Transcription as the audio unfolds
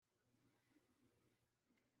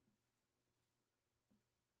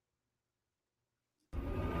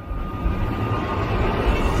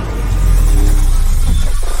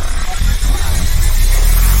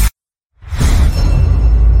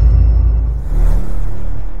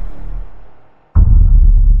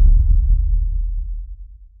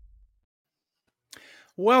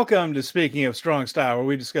Welcome to Speaking of Strong Style, where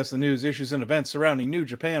we discuss the news, issues, and events surrounding New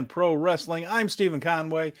Japan Pro Wrestling. I'm Steven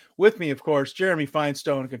Conway. With me, of course, Jeremy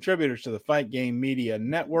Finestone, contributors to the Fight Game Media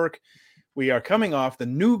Network. We are coming off the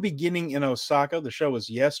New Beginning in Osaka. The show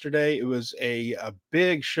was yesterday. It was a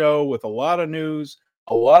big show with a lot of news,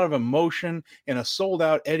 a lot of emotion, in a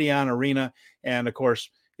sold-out Edion Arena. And, of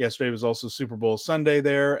course, yesterday was also Super Bowl Sunday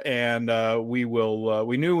there, and we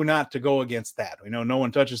knew not to go against that. We know no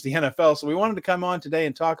one touches the NFL, so we wanted to come on today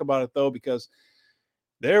and talk about it, though, because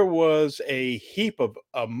there was a heap of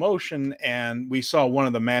emotion, and we saw one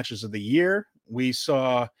of the matches of the year. We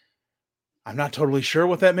saw, I'm not totally sure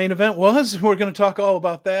what that main event was. We're going to talk all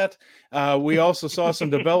about that. We also saw some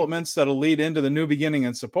developments that'll lead into the New Beginning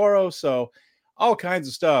in Sapporo, so all kinds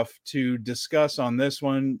of stuff to discuss on this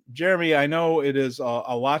one. Jeremy, I know it is a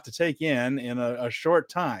lot to take in a short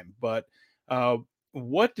time, but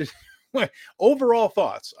what did overall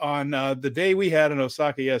thoughts on the day we had in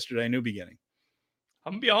Osaka yesterday, New Beginning?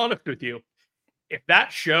 I'm going to be honest with you. If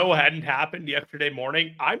that show hadn't happened yesterday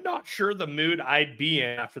morning, I'm not sure the mood I'd be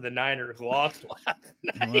in after the Niners lost last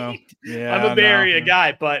night. Well, yeah, I'm a Bay Area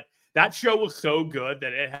guy, but that show was so good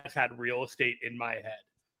that it has had real estate in my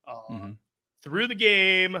head. Through the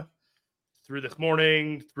game, through this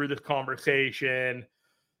morning, through this conversation,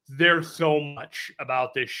 there's so much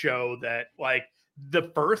about this show that, like,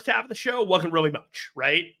 the first half of the show wasn't really much,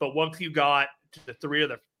 right? But once you got to the 3 of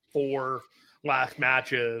the 4 last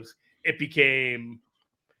matches, it became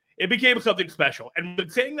something special. And we've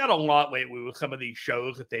been saying that a lot lately with some of these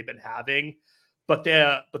shows that they've been having. But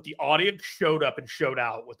the audience showed up and showed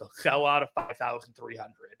out with a sellout of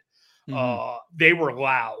 5,300. They were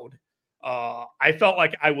loud. I felt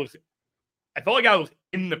like I was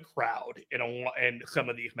in the crowd in some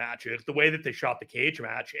of these matches, the way that they shot the cage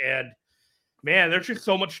match. And man, there's just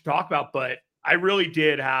so much to talk about, but I really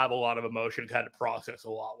did have a lot of emotion, had to process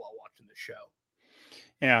a lot while watching the show.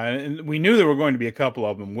 Yeah, and we knew there were going to be a couple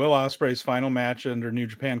of them. Will Ospreay's final match under New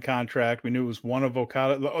Japan contract. We knew it was one of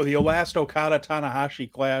Okada. The last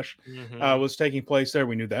Okada-Tanahashi clash was taking place there.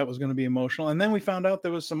 We knew that was going to be emotional. And then we found out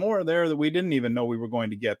there was some more there that we didn't even know we were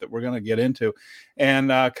going to get, that we're going to get into.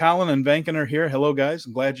 And Colin and Venkin are here. Hello, guys.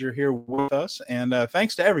 I'm glad you're here with us. And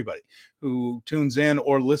thanks to everybody who tunes in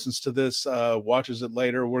or listens to this, watches it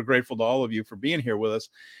later. We're grateful to all of you for being here with us.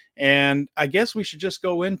 And I guess we should just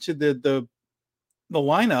go into the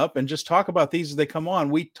lineup and just talk about these as they come on.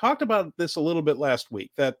 We talked about this a little bit last week,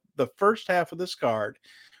 that the first half of this card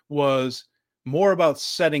was more about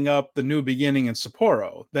setting up the New Beginning in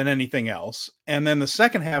Sapporo than anything else. And then the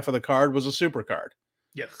second half of the card was a super card.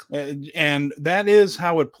 Yes. And that is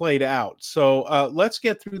how it played out. So let's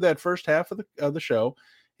get through that first half of the show.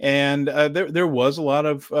 And there was a lot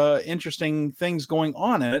of interesting things going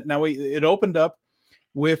on in it. Now it opened up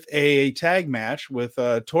with a tag match with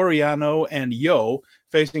Toriano and Yo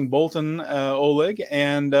facing Bolton Oleg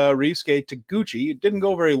and Ryusuke Taguchi. It didn't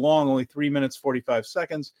go very long, only 3 minutes, 45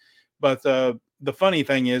 seconds. But the funny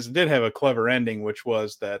thing is, it did have a clever ending, which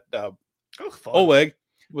was that Oleg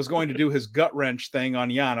was going to do his gut wrench thing on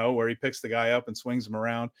Yano, where he picks the guy up and swings him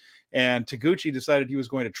around. And Taguchi decided he was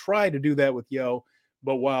going to try to do that with Yo.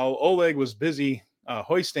 But while Oleg was busy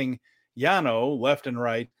hoisting Yano left and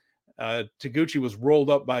right, Taguchi was rolled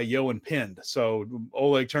up by Yo and pinned. So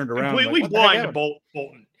Oleg turned around. Completely blind to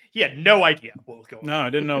Bolton. He had no idea what was going on. No, I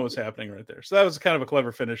didn't know what was happening right there. So that was kind of a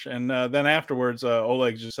clever finish. And then afterwards,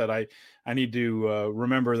 Oleg just said, I need to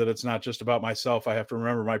remember that it's not just about myself. I have to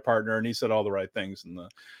remember my partner. And he said all the right things in the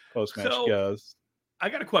post-match. So, I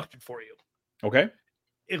got a question for you. Okay.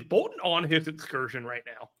 Is Bolton on his excursion right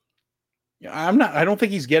now? I don't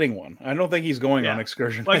think he's getting one. I don't think he's going on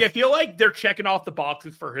excursion. Like, I feel like they're checking off the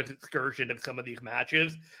boxes for his excursion in some of these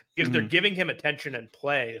matches because they're giving him attention and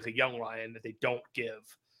play as a young lion that they don't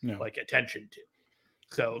give attention to.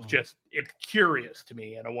 So it's curious to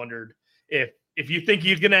me. And I wondered if you think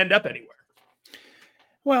he's going to end up anywhere.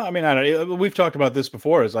 Well, I mean, I don't know. We've talked about this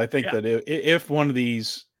before, is I think that if one of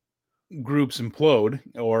these groups implode,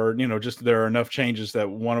 or just there are enough changes that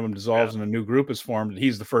one of them dissolves and a new group is formed,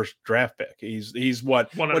 he's the first draft pick. He's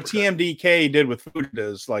what 100%. What TMDK did with Fujita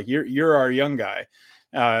is like, you're our young guy,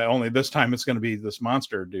 only this time it's going to be this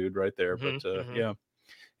monster dude right there. But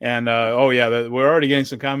and we're already getting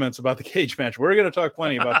some comments about the cage match. We're going to talk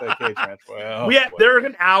plenty about that cage match. There's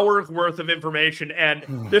an hour's worth of information,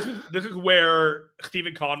 and this is where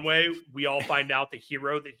Steven Conway, we all find out the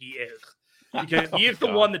hero that he is. Because he is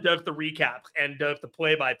the one that does the recaps and does the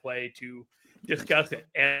play-by-play to discuss it.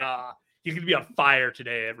 And he's going to be on fire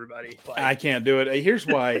today, everybody. I can't do it. Here's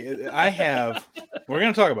why. We're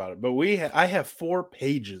going to talk about it, but I have 4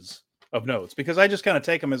 pages of notes because I just kind of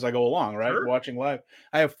take them as I go along, right? Sure. Watching live.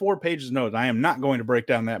 I have 4 pages of notes. I am not going to break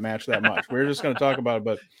down that match that much. We're just going to talk about it,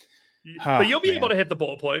 but you'll be able to hit the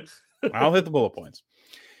bullet points. I'll hit the bullet points.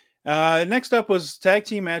 Next up was tag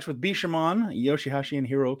team match with Bishamon, Yoshihashi, and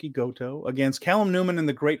Hiroki Goto against Callum Newman and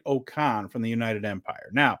the Great Okan from the United Empire.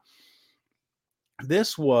 Now,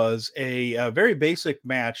 this was a very basic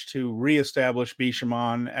match to reestablish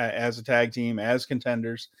Bishamon as a tag team, as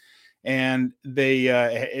contenders. And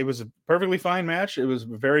it was a perfectly fine match. It was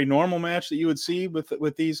a very normal match that you would see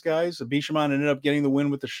with these guys. Bishamon ended up getting the win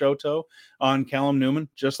with the Shoto on Callum Newman,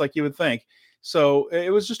 just like you would think. So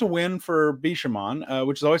it was just a win for Bishamon,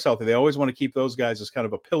 which is always healthy. They always want to keep those guys as kind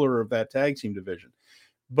of a pillar of that tag team division.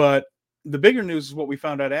 But the bigger news is what we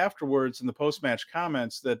found out afterwards in the post-match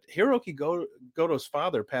comments that Hiroki Goto's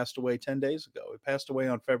father passed away 10 days ago. He passed away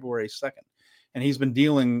on February 2nd. And he's been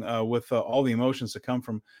dealing with all the emotions that come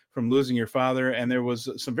from losing your father. And there was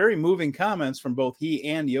some very moving comments from both he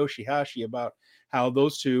and Yoshihashi about how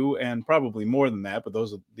those two, and probably more than that, but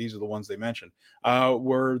these are the ones they mentioned,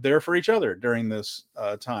 were there for each other during this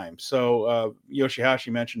time. So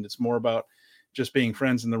Yoshihashi mentioned it's more about just being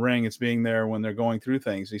friends in the ring. It's being there when they're going through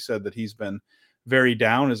things. He said that he's been very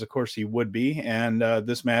down, as of course he would be. And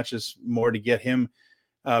this match is more to get him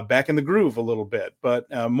back in the groove a little bit. But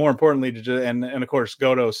more importantly, and of course,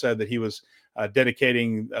 Goto said that he was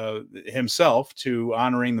dedicating himself to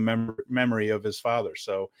honoring the memory of his father.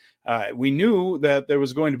 So we knew that there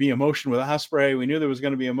was going to be emotion with Ospreay. We knew there was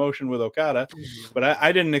going to be emotion with Okada, but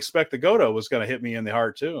I didn't expect the Goto was going to hit me in the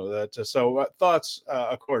heart too. So thoughts,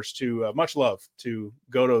 of course, to much love to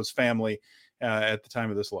Goto's family at the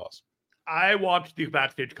time of this loss. I watched these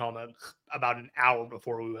backstage comments about an hour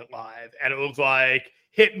before we went live, and it was like,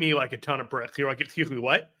 hit me like a ton of bricks. You're like, excuse me,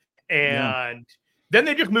 what? And then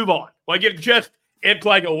they just move on. Like, it's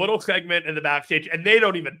like a little segment in the backstage, and they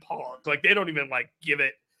don't even pause. Like, they don't even, like, give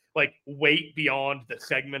it, like, weight beyond the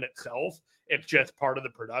segment itself. It's just part of the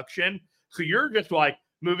production. So you're just, like,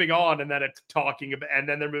 moving on, and then it's talking about, and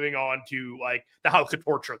then they're moving on to, like, the House of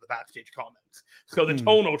Torture of the backstage comments. So the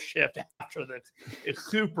tonal shift after this is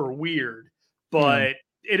super weird, but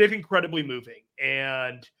it is incredibly moving.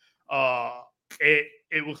 And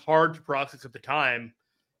it was hard to process at the time.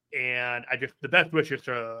 And the best wishes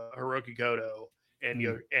to Hiroki Goto and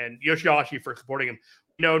Yoshihashi for supporting him.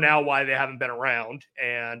 We know now why they haven't been around,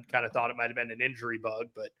 and kind of thought it might have been an injury bug,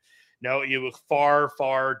 but no, it was far,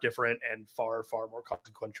 far different and far, far more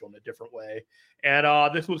consequential in a different way. And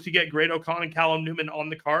this was to get Great Okan and Callum Newman on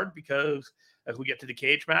the card because as we get to the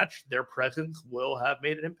cage match, their presence will have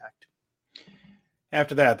made an impact.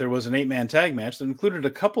 After that, there was an 8-man tag match that included a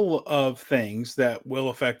couple of things that will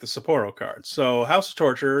affect the Sapporo card. So House of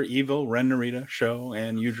Torture, Evil, Ren Narita, Sho,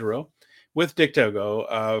 and Yujiro with Dick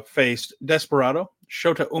Togo faced Desperado,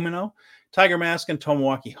 Shota Umino, Tiger Mask, and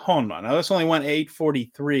Tomoaki Honma. Now, this only went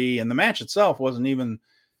 8:43, and the match itself wasn't even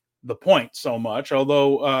the point so much,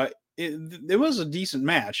 although it was a decent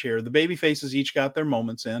match here. The baby faces each got their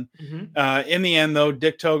moments in. In the end, though,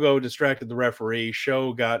 Dick Togo distracted the referee.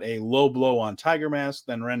 Sho got a low blow on Tiger Mask.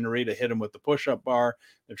 Then Ren Narita hit him with the push-up bar.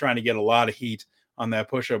 They're trying to get a lot of heat on that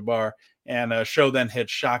push-up bar. And Sho then hit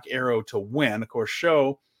Shock Arrow to win. Of course,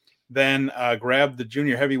 Sho then grabbed the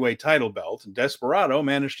junior heavyweight title belt. Desperado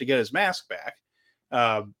managed to get his mask back.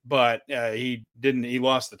 But he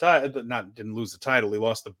lost the title, didn't lose the title. He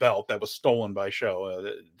lost the belt that was stolen by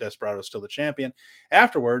Sho. Desperado's still the champion.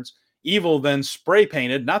 Afterwards, Evil then spray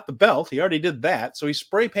painted, not the belt. He already did that. So he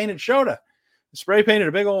spray painted Shota, spray painted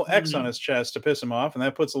a big old X on his chest to piss him off. And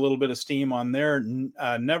that puts a little bit of steam on their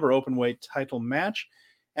never open weight title match.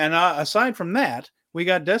 And aside from that, we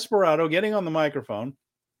got Desperado getting on the microphone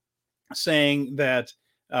saying that,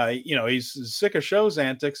 he's sick of Sho's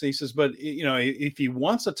antics. He says, but, if he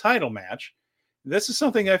wants a title match, this is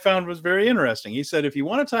something I found was very interesting. He said, if you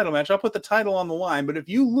want a title match, I'll put the title on the line. But if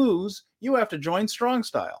you lose, you have to join Strong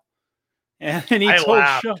Style. And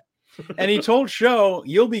he told Sho,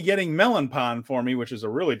 you'll be getting melon pan for me, which is a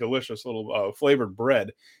really delicious little flavored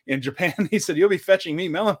bread in Japan. He said, you'll be fetching me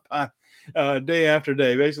melon pan day after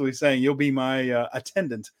day, basically saying you'll be my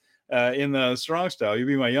attendant in the Strong Style. You'll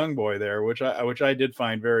be my young boy there, which I did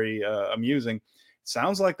find very amusing.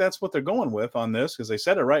 Sounds like that's what they're going with on this, because they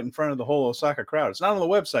said it right in front of the whole Osaka crowd. It's not on the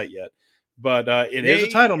website yet, but it is a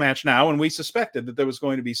title match now, and we suspected that there was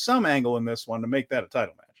going to be some angle in this one to make that a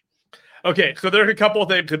title match. Okay, so there's a couple of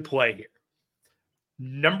things in play here.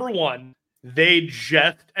 Number one, they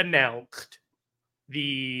just announced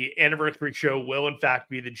the anniversary show will, in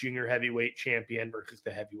fact, be the junior heavyweight champion versus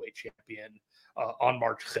the heavyweight champion on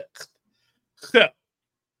March 6th. So,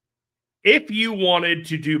 if you wanted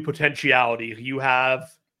to do potentiality, you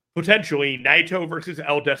have potentially Naito versus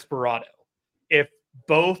El Desperado if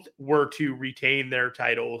both were to retain their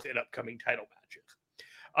titles in upcoming title matches.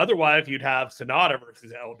 Otherwise, you'd have Sonata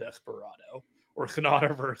versus El Desperado, or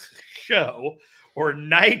Sonata versus Show, or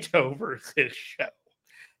Naito versus Show.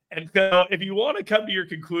 And so if you want to come to your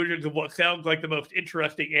conclusions of what sounds like the most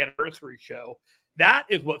interesting anniversary show, that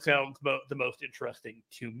is what sounds the most interesting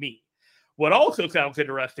to me. What also sounds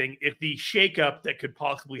interesting is the shakeup that could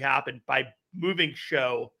possibly happen by moving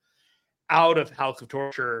Show out of House of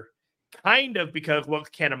Torture, kind of because once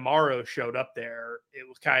Kanemaru showed up there, it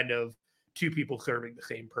was kind of two people serving the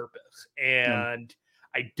same purpose. And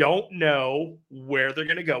I don't know where they're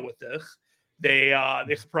going to go with this. They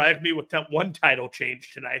surprised me with that one title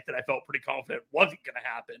change tonight that I felt pretty confident wasn't going to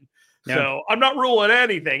happen. Yeah. So I'm not ruling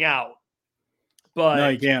anything out. But no,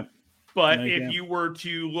 you can't. But if you were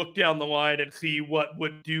to look down the line and see what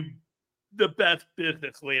would do the best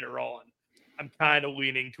business later on, I'm kind of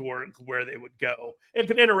leaning towards where they would go.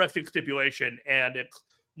 It's an interesting stipulation, and it's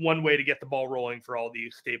one way to get the ball rolling for all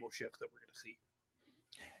these stable shifts that we're going to see.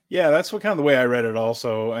 Yeah, that's what kind of the way I read it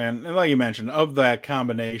also. And like you mentioned, of that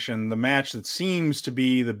combination, the match that seems to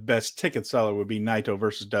be the best ticket seller would be Naito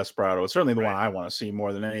versus Desperado. It's certainly the one I want to see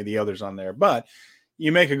more than any of the others on there. But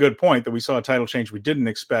you make a good point that we saw a title change we didn't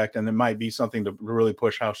expect, and it might be something to really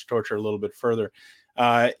push House of Torture a little bit further.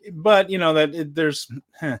 But you know that there's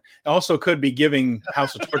also could be giving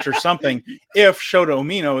House of Torture something if Shota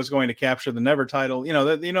Umino is going to capture the Never title. You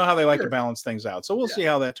know how they like to balance things out. So we'll see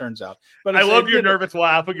how that turns out. But I love your nervous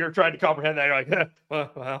laugh when you're trying to comprehend that. You're like,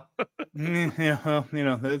 well. Yeah, well,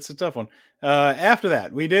 it's a tough one. After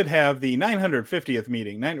that, we did have the 950th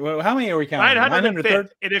meeting. How many are we counting?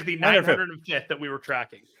 905th. It is the 905th that we were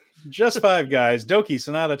tracking. Just five guys: Doki,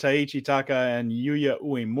 Sonata, Taichi Taka, and Yuya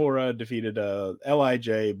Uemura defeated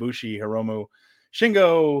LIJ, Bushi, Hiromu,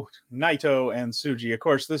 Shingo, Naito, and Tsuji. Of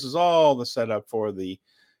course, this is all the setup for the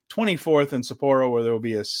 24th in Sapporo, where there will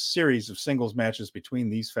be a series of singles matches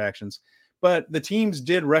between these factions. But the teams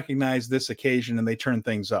did recognize this occasion, and they turned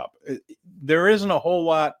things up. There isn't a whole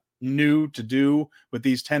lot new to do with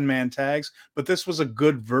these 10-man tags, but this was a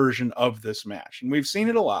good version of this match. And we've seen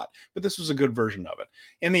it a lot, but this was a good version of it.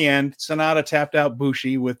 In the end, Sonata tapped out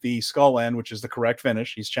Bushi with the skull end, which is the correct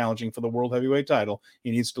finish. He's challenging for the World Heavyweight title.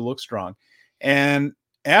 He needs to look strong. And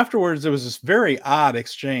afterwards, there was this very odd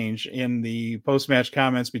exchange in the post-match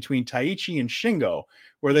comments between Taichi and Shingo,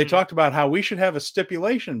 where they talked about how we should have a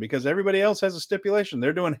stipulation because everybody else has a stipulation.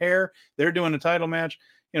 They're doing hair. They're doing a title match.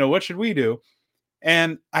 What should we do?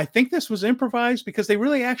 And I think this was improvised because they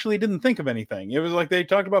really actually didn't think of anything. It was like they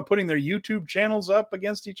talked about putting their YouTube channels up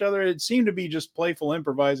against each other. It seemed to be just playful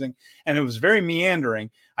improvising, and it was very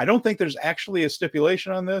meandering. I don't think there's actually a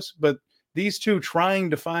stipulation on this, but these two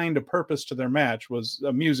trying to find a purpose to their match was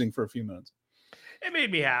amusing for a few minutes. It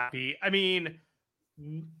made me happy. I mean,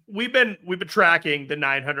 we've been tracking the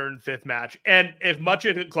 905th match, and as much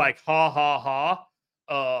as it's like ha ha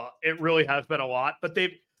ha, it really has been a lot. But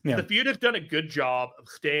the feud has done a good job of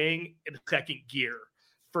staying in second gear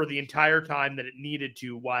for the entire time that it needed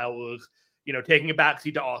to, while it was, taking a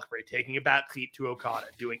backseat to Ospreay, taking a backseat to Okada,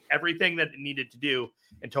 doing everything that it needed to do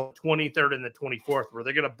until 23rd and the 24th, where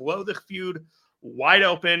they're going to blow this feud wide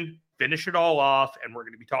open, finish it all off, and we're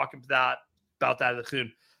going to be talking about that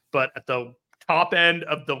soon. But at the top end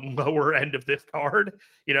of the lower end of this card,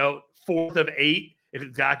 4th of 8 is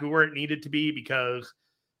exactly where it needed to be because,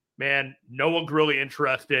 man, no one's really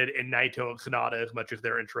interested in Naito and Sonata as much as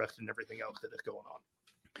they're interested in everything else that is going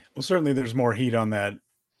on. Well, certainly there's more heat on that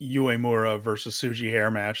Uemura versus Tsuji hair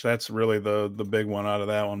match. That's really the big one out of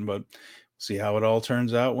that one, but we'll see how it all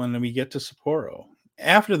turns out when we get to Sapporo.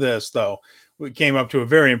 After this, though, we came up to a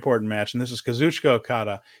very important match, and this is Kazuchika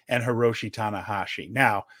Okada and Hiroshi Tanahashi.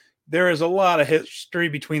 Now, there is a lot of history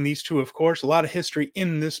between these two, of course, a lot of history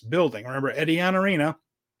in this building. Remember, Edion Arena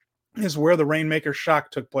is where the Rainmaker Shock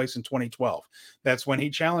took place in 2012. That's when he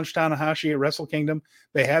challenged Tanahashi at Wrestle Kingdom.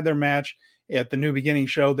 They had their match at the New Beginning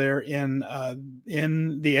show there in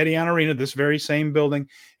the Edion Arena, this very same building.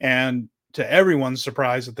 And to everyone's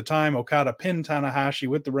surprise at the time, Okada pinned Tanahashi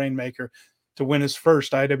with the Rainmaker to win his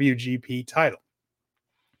first IWGP title.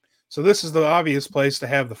 So this is the obvious place to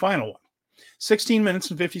have the final one. 16 minutes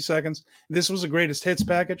and 50 seconds. This was a greatest hits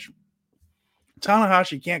package.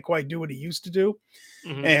 Tanahashi can't quite do what he used to do.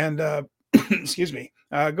 Mm-hmm. And excuse me,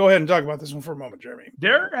 go ahead and talk about this one for a moment, Jeremy.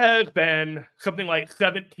 There has been something like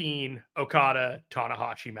 17 Okada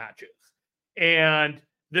Tanahashi matches, and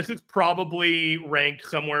this is probably ranked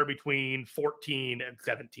somewhere between 14 and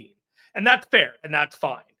 17, and that's fair and that's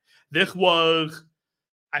fine. This was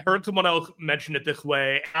I heard someone else mention it this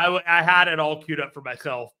way. I had it all queued up for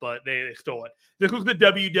myself, but they stole it. This was the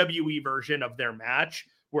WWE version of their match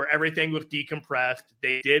where everything was decompressed.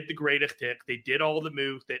 They did the greatest hits. They did all the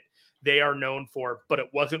moves that they are known for, but it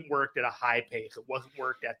wasn't worked at a high pace. It wasn't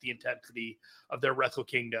worked at the intensity of their Wrestle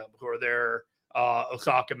Kingdom or their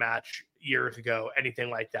Osaka match years ago, anything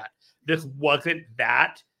like that. This wasn't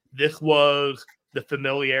that. This was the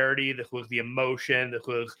familiarity. This was the emotion.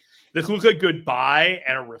 This was a goodbye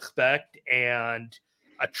and a respect and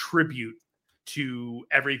a tribute to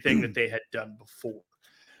everything that they had done before.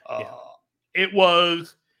 It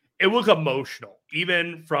was emotional,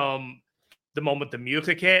 even from the moment the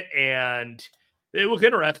music hit, and it was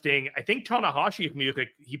interesting. I think Tanahashi's music,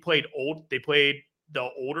 they played the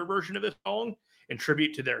older version of this song in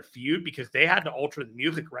tribute to their feud because they had to alter the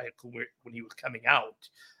music right when he was coming out.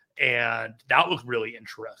 And that was really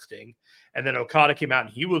interesting. And then Okada came out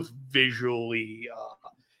and he was visually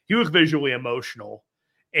emotional.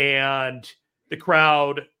 And the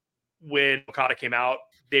crowd, when Okada came out,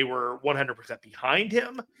 they were 100% behind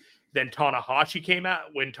him. Then Tanahashi came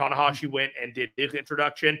out. When Tanahashi went and did his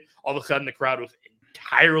introduction, all of a sudden the crowd was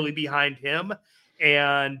entirely behind him.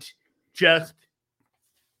 And just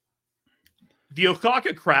the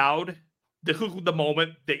Osaka crowd, this was the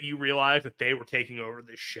moment that you realized that they were taking over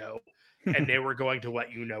this show and they were going to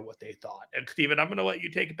let you know what they thought. And Steven, I'm going to let you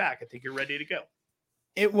take it back. I think you're ready to go.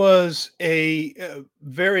 It was a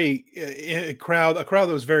crowd that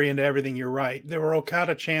was very into everything. You're right. There were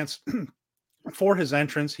Okada chants for his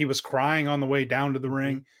entrance. He was crying on the way down to the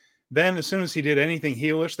ring. Then as soon as he did anything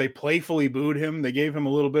heelish, they playfully booed him. They gave him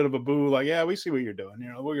a little bit of a boo, like, yeah, we see what you're doing. You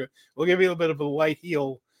know, we'll give you a little bit of a light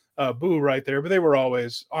heel boo right there. But they were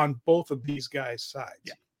always on both of these guys' sides.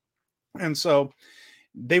 Yeah. And so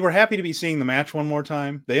they were happy to be seeing the match one more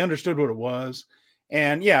time. They understood what it was.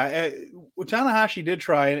 And yeah, Tanahashi did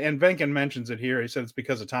try, and Venkin mentions it here. He said it's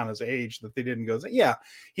because of Tana's age that they didn't go. Yeah,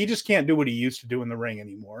 he just can't do what he used to do in the ring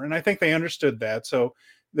anymore. And I think they understood that. So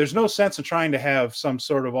there's no sense in trying to have some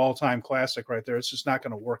sort of all-time classic right there. It's just not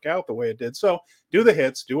going to work out the way it did. So do the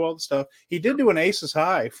hits, do all the stuff. He did do an Aces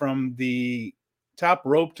High from the top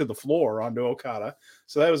rope to the floor onto Okada.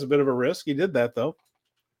 So that was a bit of a risk. He did that, though.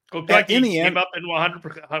 In the end, came up in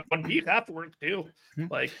 100% one piece afterwards, too.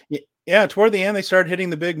 Like, yeah, toward the end, they started hitting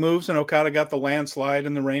the big moves, and Okada got the landslide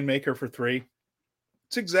and the Rainmaker for 3.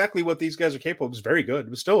 It's exactly what these guys are capable of. It was very good. It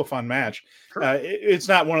was still a fun match. Sure. It's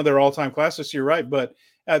not one of their all-time classics, you're right, but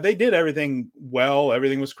they did everything well.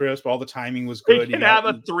 Everything was crisp. All the timing was good. They can have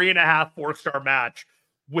a 3.5, 4-star match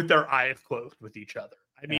with their eyes closed with each other.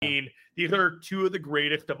 I mean, these are two of the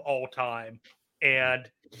greatest of all time,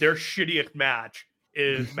 and their shittiest match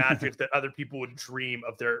is matches that other people would dream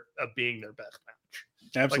of being their best match.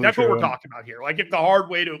 Absolutely. Like, that's what we're talking about here. Like, it's the hard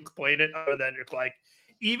way to explain it, other than it's like,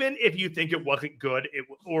 even if you think it wasn't good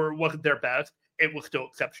or wasn't their best, it was still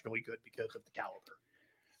exceptionally good because of the caliber.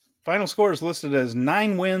 Final score is listed as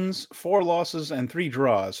 9 wins, 4 losses, and 3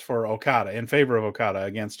 draws for Okada, in favor of Okada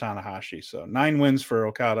against Tanahashi. So 9 wins for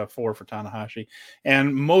Okada, 4 for Tanahashi.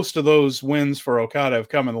 And most of those wins for Okada have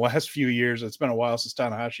come in the last few years. It's been a while since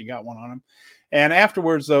Tanahashi got one on him. And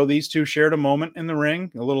afterwards, though, these two shared a moment in the ring,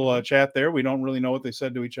 a little chat there. We don't really know what they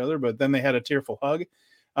said to each other, but then they had a tearful hug.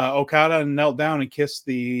 Okada knelt down and kissed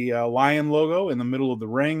the lion logo in the middle of the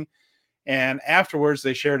ring. And afterwards,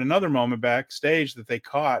 they shared another moment backstage that they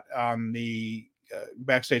caught on the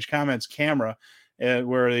backstage comments camera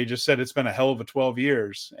where they just said it's been a hell of a 12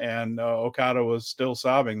 years. And Okada was still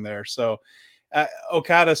sobbing there. So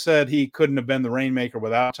Okada said he couldn't have been the Rainmaker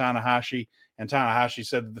without Tanahashi. And Tanahashi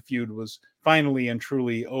said that the feud was finally and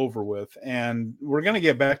truly over with. And we're going to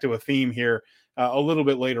get back to a theme here a little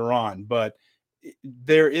bit later on. But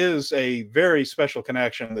there is a very special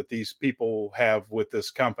connection that these people have with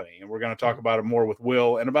this company. And we're going to talk about it more with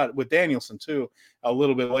Will and with Danielson too, a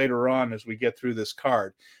little bit later on as we get through this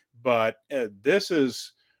card. But this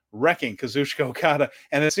is wrecking Kazuchika Okada.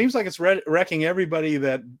 And it seems like it's wrecking everybody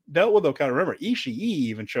that dealt with Okada. Remember, Ishii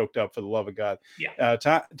even choked up, for the love of God. Yeah.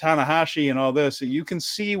 Tanahashi and all this. You can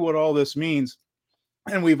see what all this means.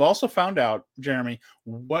 And we've also found out, Jeremy,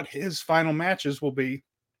 what his final matches will be.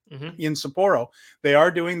 In Sapporo. They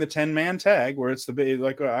are doing the 10-man tag, where it's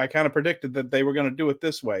like I kind of predicted that they were going to do it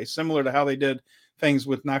this way, similar to how they did things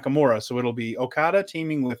with Nakamura. So it'll be Okada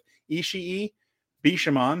teaming with Ishii,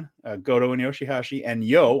 Bishamon, Goto and Yoshihashi, and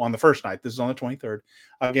Yo on the first night. This is on the 23rd,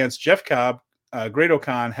 against Jeff Cobb, Great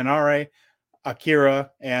Khan, Henare,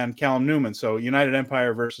 Akira and Callum Newman. So United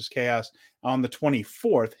Empire versus Chaos on the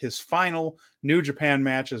 24th. His final New Japan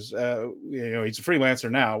match is, he's a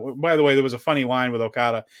freelancer now. By the way, there was a funny line with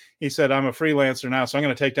Okada. He said, "I'm a freelancer now, so I'm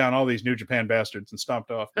going to take down all these New Japan bastards," and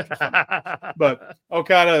stomped off. But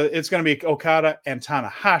Okada, it's going to be Okada and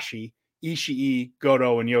Tanahashi, Ishii,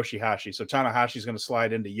 Goto, and Yoshihashi. So Tanahashi's going to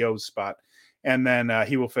slide into Yo's spot. And then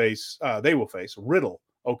they will face Riddle,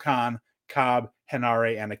 Okan, Cobb,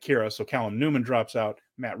 Henare, and Akira. So Callum Newman drops out.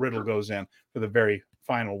 Matt Riddle goes in for the very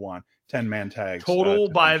final one. 10-man tags. Total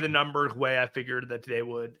by the numbers way I figured that they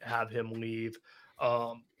would have him leave.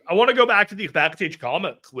 I want to go back to these backstage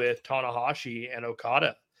comments with Tanahashi and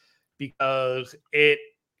Okada because it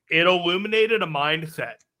illuminated a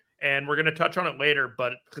mindset. And we're going to touch on it later,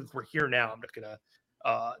 but since we're here now, I'm just going to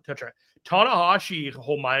touch on it. Tanahashi's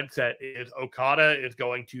whole mindset is Okada is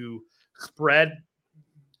going to spread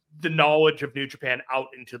the knowledge of New Japan out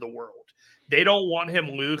into the world. They don't want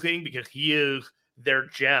him losing because he is their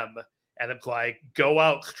gem. And it's like, go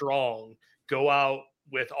out strong, go out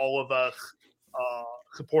with all of us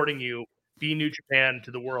supporting you, be New Japan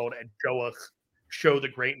to the world and show the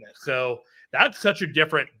greatness. So that's such a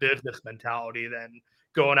different business mentality than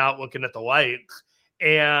going out looking at the lights.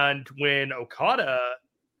 And when Okada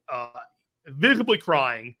visibly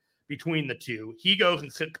crying between the two, he goes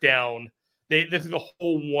and sits down. This is a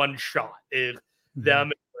whole one shot. Is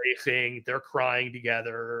them embracing, they're crying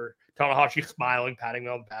together. Tanahashi smiling, patting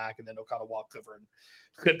him on the back, and then Okada walks over and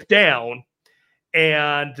sits down.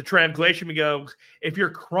 And the translation goes, "If you're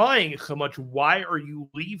crying so much, why are you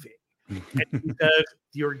leaving?" And he says,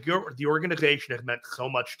 the organization has meant so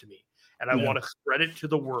much to me, and I want to spread it to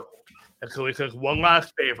the world. And so he says, "One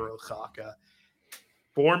last favor, Osaka.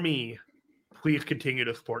 For me, please continue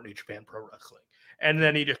to support New Japan Pro Wrestling." And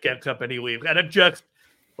then he just gets up and he leaves. And it just,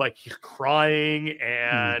 like, he's crying,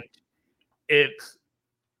 and it's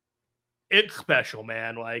special,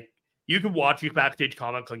 man. Like, you can watch these backstage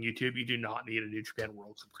comments on YouTube. You do not need a New Japan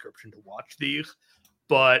World subscription to watch these.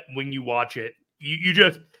 But when you watch it,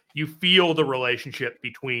 you feel the relationship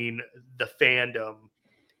between the fandom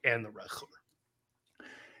and the wrestler.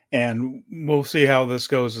 And we'll see how this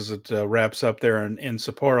goes as it wraps up there in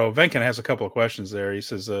Sapporo. Venkin has a couple of questions there. He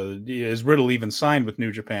says, is Riddle even signed with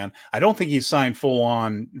New Japan? I don't think he's signed full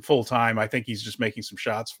time. I think he's just making some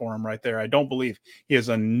shots for him right there. I don't believe he is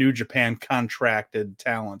a New Japan contracted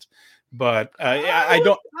talent, but I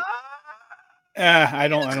don't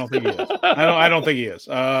think he is. I don't think he is.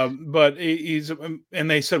 But he's, and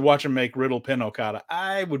they said, watch him make Riddle pin Okada.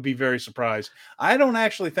 I would be very surprised. I don't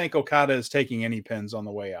actually think Okada is taking any pins on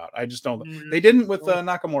the way out. I just don't. They didn't with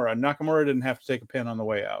Nakamura. Nakamura didn't have to take a pin on the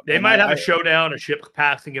way out. They might have a showdown, a ship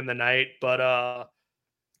passing in the night, but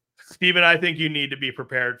Steven, I think you need to be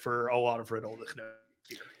prepared for a lot of Riddle this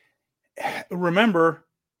next year. Remember,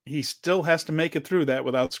 he still has to make it through that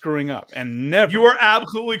without screwing up. And never. You are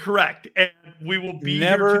absolutely correct. And we will be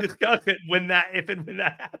here to discuss it if and when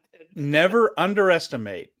that happens. Never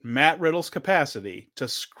underestimate Matt Riddle's capacity to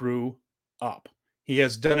screw up. He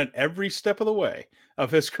has done it every step of the way of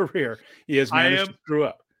his career. He has managed to screw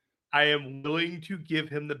up. I am willing to give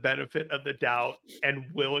him the benefit of the doubt and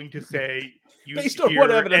willing to say, based on what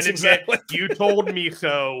evidence exactly? You told me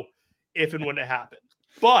so if and when it happens.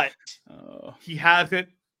 But he has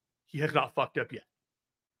not fucked up yet.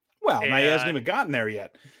 Well, now he hasn't even gotten there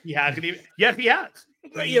yet. He hasn't even. Yes, he has.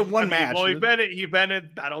 Yeah, one match. Well, he's been in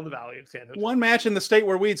Battle in the Valley in San Jose. One match in the state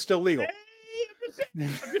where weed's still legal. I'm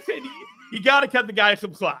just saying you got to cut the guy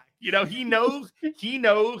some slack. You know, he knows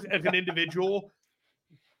as an individual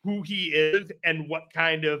who he is and what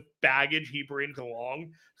kind of baggage he brings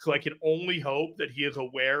along. So I can only hope that he is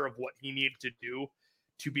aware of what he needs to do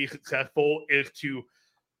to be successful, is to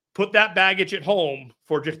put that baggage at home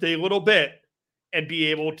for just a little bit and be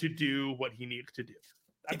able to do what he needs to do.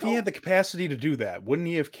 If he had the capacity to do that, wouldn't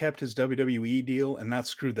he have kept his WWE deal and not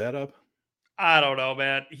screwed that up? I don't know,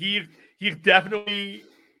 man. He's definitely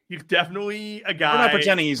a guy. We're not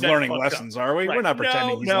pretending he's learning lessons, are we? Right. We're not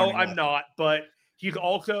pretending he's learning lessons. I'm not. But he's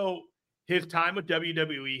also, his time with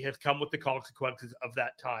WWE has come with the consequences of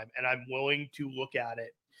that time. And I'm willing to look at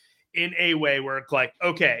it in a way where it's like,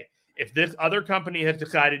 okay, if this other company has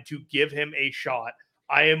decided to give him a shot,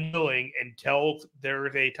 I am willing, until there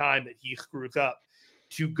is a time that he screws up,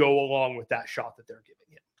 to go along with that shot that they're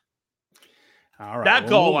giving him. All right.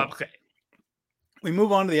 That's all I'm saying. We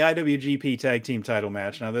move on to the IWGP Tag Team title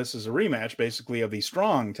match. Now, this is a rematch, basically, of the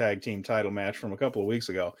Strong Tag Team title match from a couple of weeks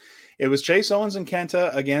ago. It was Chase Owens and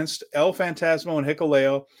Kenta against El Phantasmo and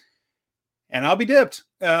Hikuleo. And I'll be dipped.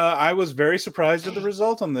 I was very surprised at the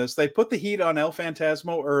result on this. They put the heat on El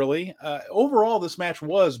Phantasmo early. Overall, this match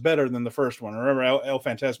was better than the first one. Remember, El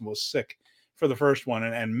Phantasmo was sick for the first one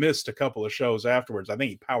and missed a couple of shows afterwards. I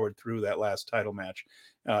think he powered through that last title match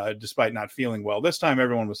despite not feeling well. This time,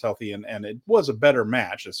 everyone was healthy, and it was a better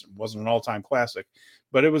match. It wasn't an all-time classic,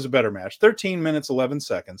 but it was a better match. 13 minutes, 11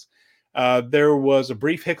 seconds. There was a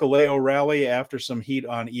brief Hikuleo rally after some heat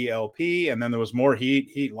on ELP, and then there was more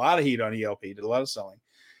heat, a lot of heat on ELP, did a lot of selling.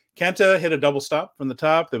 Kenta hit a double stop from the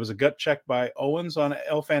top. There was a gut check by Owens on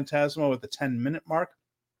El Phantasmo at the 10-minute mark.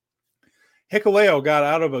 Hikuleo got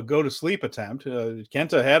out of a go-to-sleep attempt.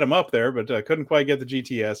 Kenta had him up there, but couldn't quite get the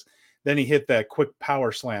GTS. Then he hit that quick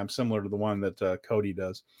power slam, similar to the one that Cody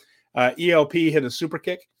does. ELP hit a super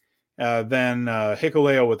kick. Then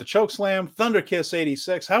Hikuleo with the choke slam, Thunder Kiss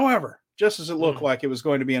 86. However, just as it looked like it was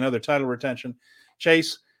going to be another title retention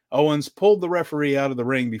chase, Owens pulled the referee out of the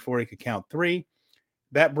ring before he could count 3.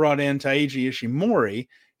 That brought in Taiji Ishimori,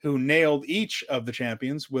 who nailed each of the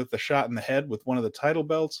champions with a shot in the head with one of the title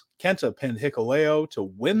belts. Kenta pinned Hikuleo to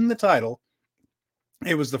win the title.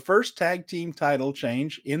 It was the first tag team title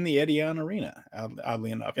change in the Edion Arena,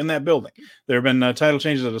 oddly enough, in that building. There have been title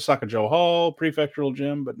changes at Osaka Joe Hall, Prefectural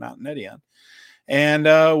Gym, but not in Edion. And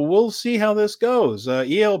we'll see how this goes.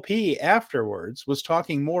 ELP afterwards was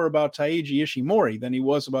talking more about Taiji Ishimori than he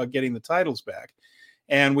was about getting the titles back.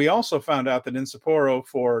 And we also found out that in Sapporo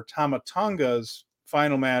for Tama Tonga's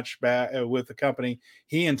final match back with the company,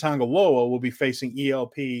 he and Tonga Loa will be facing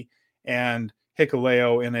ELP and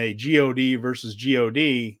Hikuleo in a GOD versus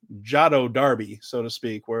GOD Jado derby, so to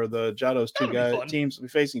speak, where the Jado's two teams will be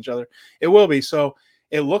facing each other. It will be. So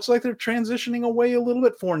it looks like they're transitioning away a little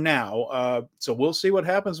bit for now. So we'll see what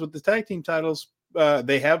happens with the tag team titles.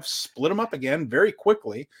 They have split them up again very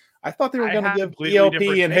quickly. I thought they were going to give ELP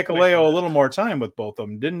and Hikuleo a little more time with both of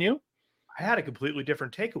them, didn't you? I had a completely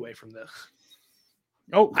different takeaway from this.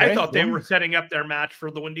 Oh, okay. I thought they were setting up their match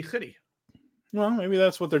for the Windy City. Well, maybe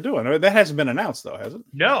that's what they're doing. That hasn't been announced, though, has it?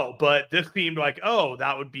 No, but this seemed like,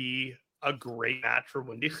 that would be a great match for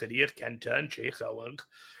Windy City if Kenta and Chase Owens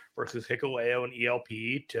versus Hikuleo and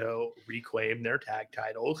ELP to reclaim their tag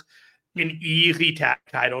titles. An easy tag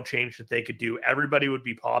title change that they could do. Everybody would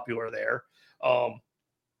be popular there.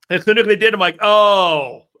 As soon as they did, I'm like,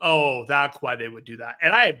 that's why they would do that.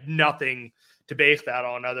 And I have nothing to base that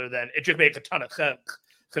on other than it just makes a ton of sense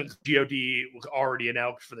since GOD was already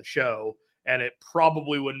announced for the show. And it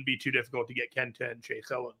probably wouldn't be too difficult to get Kenta and Chase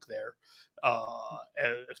Owens there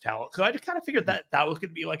as talent. So I just kind of figured that was going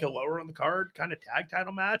to be like a lower on the card kind of tag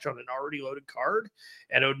title match on an already loaded card.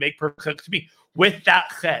 And it would make perfect sense to me. With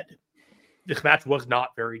that said, this match was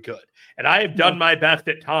not very good. And I have done my best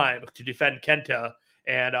at times to defend Kenta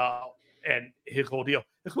and his whole deal.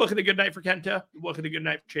 This wasn't a good night for Kenta. It wasn't a good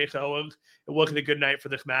night for Chase Owens. It wasn't a good night for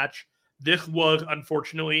this match. This was,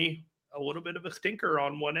 unfortunately, a little bit of a stinker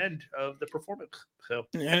on one end of the performance. So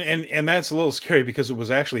and that's a little scary because it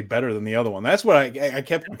was actually better than the other one. That's what I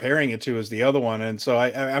kept comparing it to as the other one. And so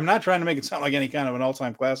I'm not trying to make it sound like any kind of an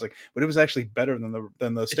all-time classic, but it was actually better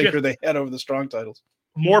than the stinker they had over the strong titles.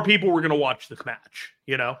 More people were going to watch this match,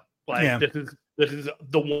 this is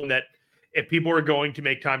the one that if people are going to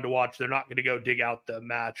make time to watch, they're not going to go dig out the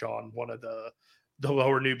match on one of the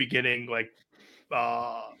lower New Beginning,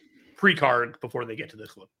 pre-card before they get to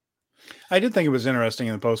this one. I did think it was interesting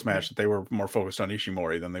in the post-match that they were more focused on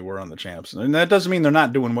Ishimori than they were on the champs. And that doesn't mean they're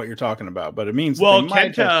not doing what you're talking about, but it means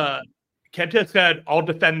Kenta said, I'll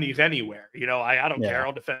defend these anywhere. I don't care.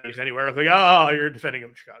 I'll defend these anywhere. I was like, you're defending them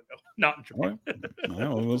in Chicago, not in Japan.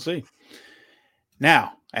 Well, we'll see.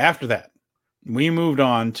 Now, after that, we moved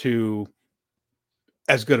on to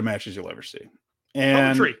as good a match as you'll ever see.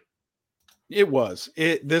 And it was.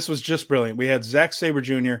 This was just brilliant. We had Zack Sabre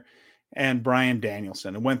Jr. and Bryan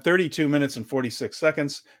Danielson. It went 32 minutes and 46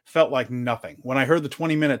 seconds. Felt like nothing. When I heard the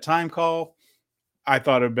 20-minute time call, I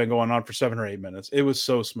thought it had been going on for 7 or 8 minutes. It was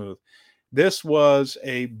so smooth. This was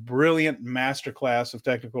a brilliant masterclass of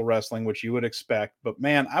technical wrestling, which you would expect. But,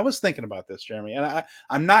 man, I was thinking about this, Jeremy, and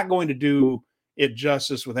I'm not going to do it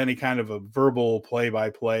justice with any kind of a verbal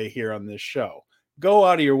play-by-play here on this show. Go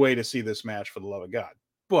out of your way to see this match, for the love of God.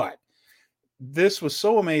 But this was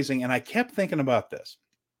so amazing, and I kept thinking about this.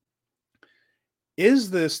 Is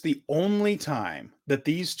this the only time that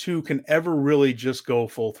these two can ever really just go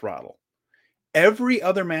full throttle? Every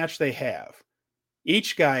other match they have,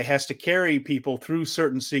 each guy has to carry people through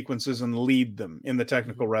certain sequences and lead them in the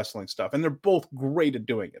technical wrestling stuff. And they're both great at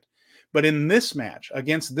doing it. But in this match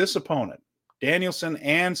against this opponent, Danielson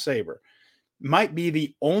and Sabre, might be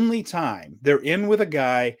the only time they're in with a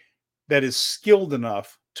guy that is skilled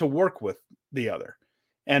enough to work with the other.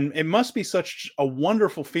 And it must be such a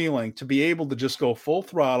wonderful feeling to be able to just go full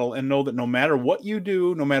throttle and know that no matter what you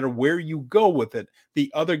do, no matter where you go with it,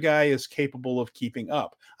 the other guy is capable of keeping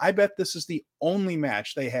up. I bet this is the only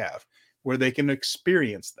match they have where they can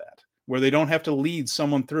experience that, where they don't have to lead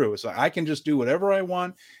someone through. So I can just do whatever I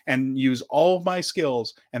want and use all of my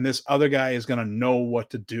skills, and this other guy is going to know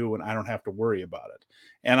what to do, and I don't have to worry about it.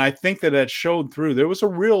 And I think that showed through. There was a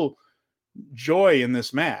real joy in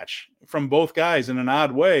this match from both guys in an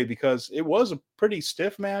odd way, because it was a pretty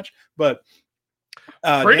stiff match, but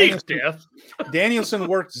Danielson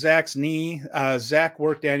worked Zack's knee. Zack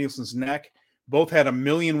worked Danielson's neck. Both had a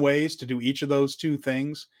million ways to do each of those two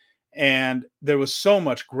things. And there was so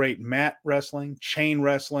much great mat wrestling, chain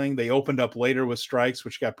wrestling. They opened up later with strikes,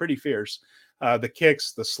 which got pretty fierce. The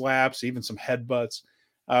kicks, the slaps, even some headbutts.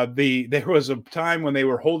 There was a time when they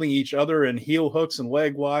were holding each other in heel hooks and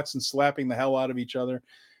leg locks and slapping the hell out of each other.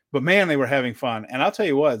 But man, they were having fun. And I'll tell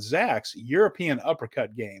you what, Zack's European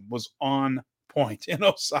uppercut game was on point in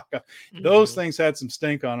Osaka. Those things had some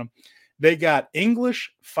stink on them. They got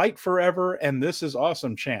English, Fight Forever, and This Is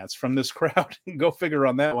Awesome chants from this crowd. Go figure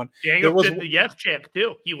on that one. Daniel did the yes chant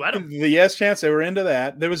too. You let him. The yes chants, they were into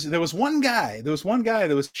that. There was one guy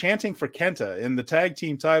that was chanting for Kenta in the tag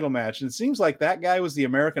team title match. And it seems like that guy was the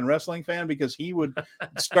American wrestling fan, because he would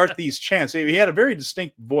start these chants. He had a very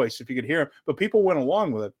distinct voice, if you could hear him, but people went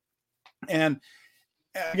along with it. And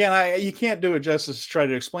again, you can't do it justice to try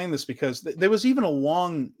to explain this, because there was even a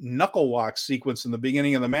long knuckle lock sequence in the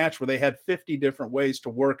beginning of the match where they had 50 different ways to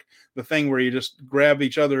work the thing, where you just grab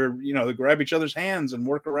each other, they grab each other's hands and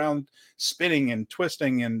work around spinning and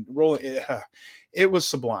twisting and rolling. It was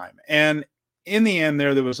sublime. And in the end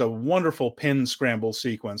there was a wonderful pin scramble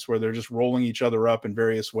sequence where they're just rolling each other up in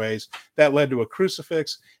various ways. That led to a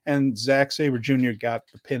crucifix, and Zack Sabre Jr. got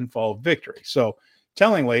the pinfall victory. So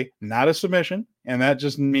tellingly, not a submission, and that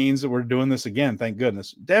just means that we're doing this again. Thank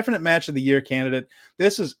goodness. Definite match of the year candidate.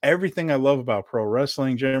 This is everything I love about pro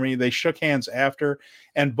wrestling, Jeremy. They shook hands after,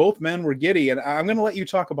 and both men were giddy. And I'm going to let you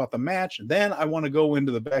talk about the match. Then I want to go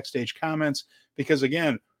into the backstage comments, because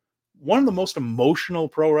again, one of the most emotional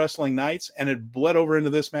pro wrestling nights, and it bled over into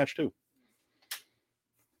this match too.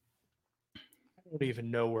 I don't even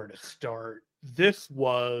know where to start. This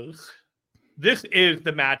is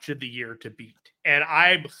the match of the year to beat. And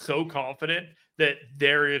I'm so confident that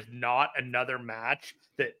there is not another match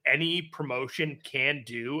that any promotion can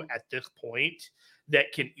do at this point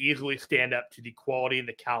that can easily stand up to the quality and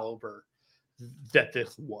the caliber that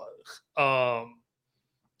this was.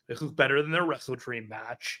 This was better than their Wrestle Dream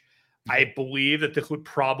match. I believe that this would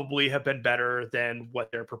probably have been better than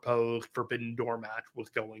what their proposed Forbidden Door match was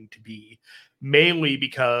going to be, mainly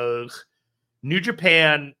because New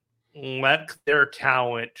Japan let their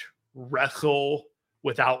talent wrestle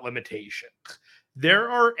without limitations. There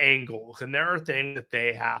are angles and there are things that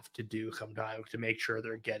they have to do sometimes to make sure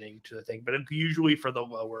they're getting to the thing, but it's usually for the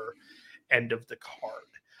lower end of the card.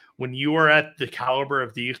 When you are at the caliber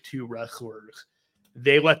of these two wrestlers,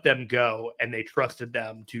 they let them go, and they trusted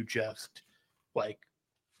them to just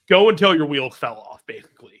go until your wheels fell off,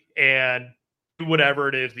 basically, and do whatever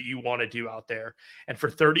it is that you want to do out there. And for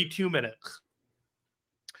 32 minutes,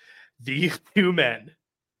 these two men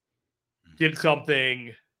did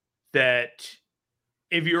something that,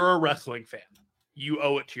 if you're a wrestling fan, you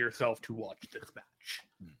owe it to yourself to watch this match.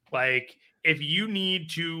 If you need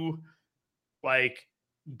to,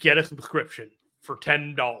 get a subscription for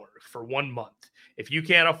 $10 for 1 month, if you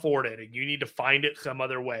can't afford it and you need to find it some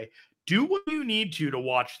other way, do what you need to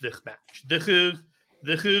watch this match. This is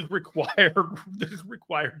required. This is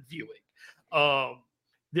required viewing.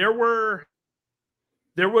 There were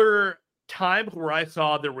times where I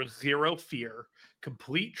saw there was zero fear,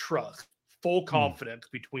 complete trust, full confidence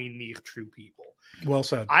between these two people. Well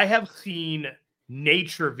said. I have seen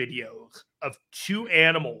nature videos of two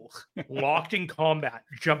animals locked in combat,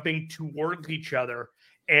 jumping towards each other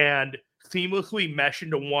and seamlessly mesh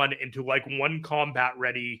into one combat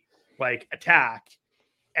ready attack.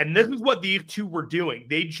 And this is what these two were doing.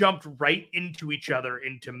 They jumped right into each other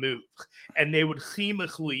into moves, and they would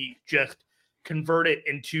seamlessly just convert it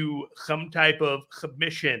into some type of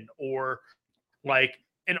submission or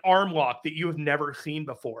an arm lock that you have never seen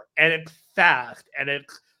before. And it's fast, and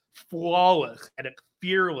it's flawless, and it's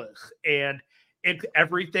fearless, and it's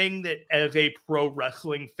everything that, as a pro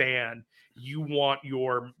wrestling fan, you want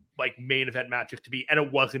your main event matches to be. And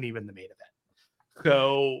it wasn't even the main event.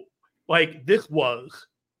 So this was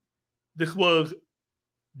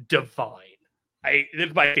divine. This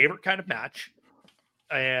is my favorite kind of match,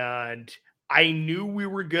 and I knew we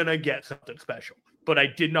were gonna get something special, but I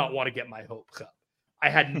did not want to get my hopes up. I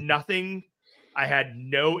had nothing I had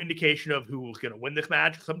no indication of who was going to win this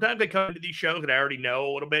match. Sometimes I come into these shows and I already know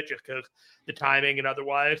a little bit just because the timing and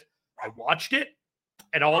otherwise. I watched it,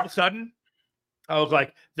 and all of a sudden, I was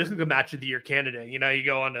like, this is a match of the year candidate. You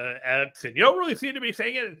go on to X, and you don't really seem to be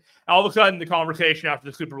saying it. And all of a sudden, the conversation after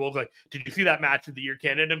the Super Bowl was like, did you see that match of the year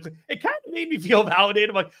candidate? And it kind of made me feel validated.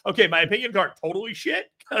 I'm like, okay, my opinions aren't totally shit.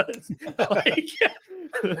 Like,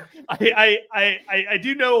 I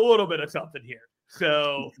do know a little bit of something here.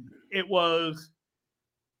 So it was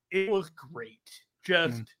great.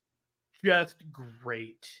 Just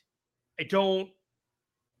great.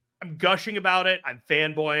 I'm gushing about it. I'm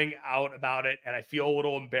fanboying out about it. And I feel a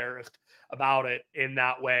little embarrassed about it in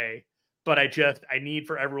that way. But I need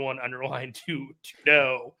for everyone underlined to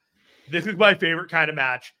know this is my favorite kind of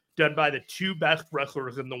match done by the two best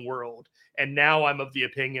wrestlers in the world. And now I'm of the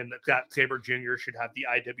opinion that Sabre Jr. should have the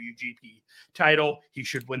IWGP title. He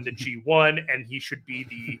should win the G1, and he should be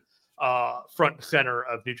the front and center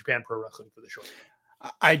of New Japan Pro Wrestling for the short term.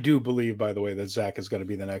 I do believe, by the way, that Zack is going to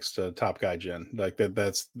be the next top guy, Jen. Like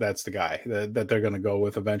that's the guy that they're going to go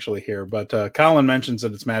with eventually here. But Colin mentions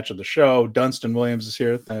that it's match of the show. Dunstan Williams is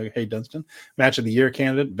here. Hey, Dunstan. Match of the year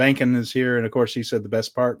candidate. Venkin is here. And, of course, he said the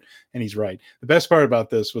best part, and he's right. The best part about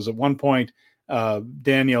this was at one point, Bryan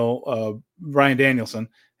Danielson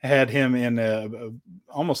had him in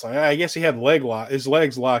almost like, I guess he had his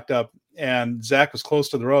legs locked up, and Zack was close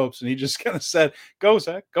to the ropes, and he just kind of said, go,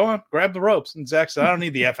 Zack, go on, grab the ropes. And Zack said, I don't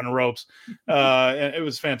need the effing ropes. And it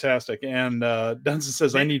was fantastic. And Dunstan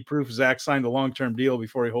says, I need proof Zack signed a long-term deal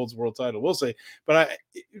before he holds the world title. We'll see. But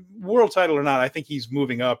world title or not, I think he's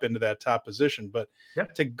moving up into that top position. But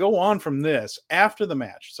to go on from this after the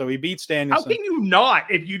match, so he beats Danielson. How can you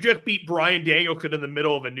not if you just beat Bryan Danielson in the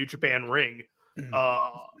middle of a New Japan ring,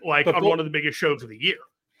 on one of the biggest shows of the year?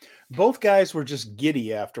 Both guys were just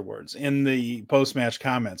giddy afterwards in the post-match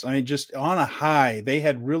comments. I mean, just on a high, they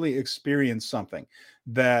had really experienced something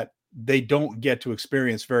that they don't get to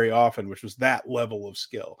experience very often, which was that level of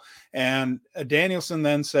skill. And Danielson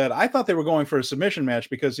then said, I thought they were going for a submission match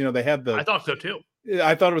because, they had I thought so too.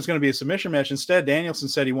 I thought it was going to be a submission match. Instead, Danielson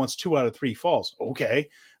said he wants 2 out of 3 falls. Okay.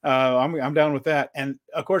 I'm down with that. And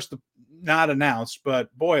of course, not announced,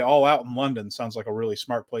 but boy, All Out in London sounds like a really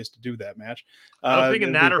smart place to do that match. I was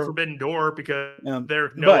thinking that or Forbidden Door because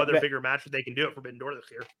there's no other bigger match that they can do at Forbidden Door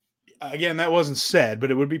this year. Again, that wasn't said,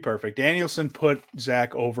 but it would be perfect. Danielson put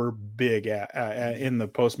Zack over big in the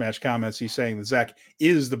post-match comments. He's saying that Zack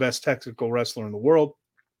is the best technical wrestler in the world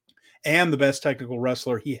and the best technical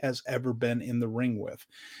wrestler he has ever been in the ring with.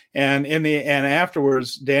 And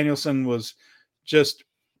afterwards, Danielson was just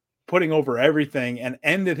putting over everything and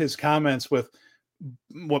ended his comments with,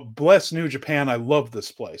 "What bless New Japan, I love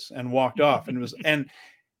this place," and walked off. And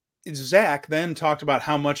Zack then talked about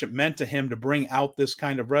how much it meant to him to bring out this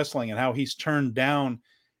kind of wrestling and how he's turned down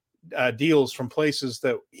deals from places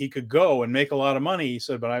that he could go and make a lot of money. He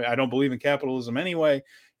said, but I don't believe in capitalism anyway.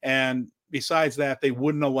 And besides that, they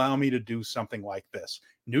wouldn't allow me to do something like this.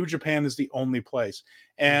 New Japan is the only place.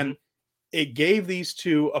 And it gave these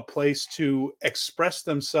two a place to express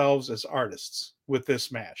themselves as artists with this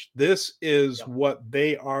match. This is what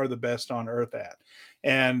they are the best on earth at.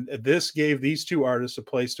 And this gave these two artists a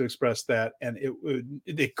place to express that. And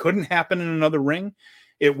it couldn't happen in another ring.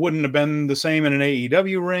 It wouldn't have been the same in an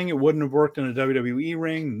AEW ring. It wouldn't have worked in a WWE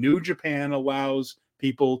ring. New Japan allows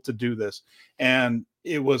people to do this. And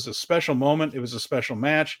it was a special moment. It was a special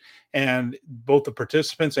match. And both the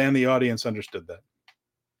participants and the audience understood that.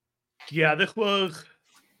 Yeah, this was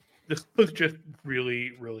just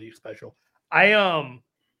really, really special. I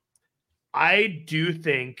do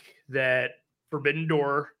think that Forbidden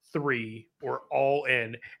Door 3 or All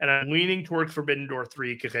In, and I'm leaning towards Forbidden Door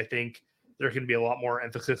 3 because I think there's going to be a lot more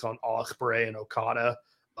emphasis on Ospreay and Okada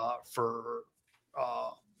for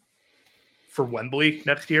Wembley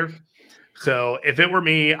next year. So if it were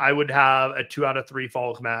me, I would have a 2 out of 3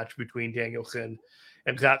 falls match between Danielson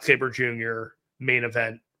and Zack Sabre Jr. main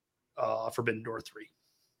event. Forbidden Door 3.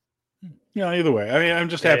 Either way. I mean, I'm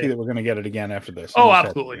just happy that we're going to get it again after this. Oh,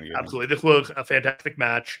 absolutely. Absolutely. This was a fantastic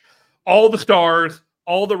match. All the stars,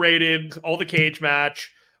 all the ratings, all the cage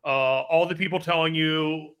match, all the people telling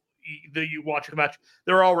you that you watch the match,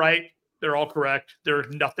 they're all right. They're all correct.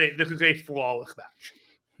 There's nothing. This is a flawless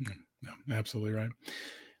match. No, absolutely right.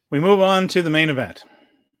 We move on to the main event.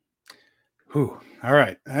 Whew. All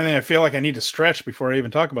right. I feel like I need to stretch before I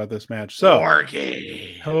even talk about this match. So,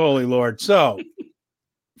 holy Lord. So,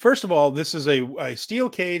 first of all, this is a steel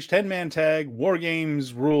cage 10-man tag, War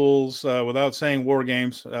Games rules, without saying War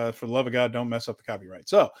Games. For the love of God, don't mess up the copyright.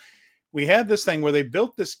 So, we had this thing where they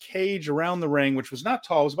built this cage around the ring, which was not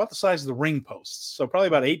tall. It was about the size of the ring posts. So probably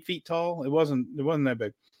about 8 feet tall. It wasn't that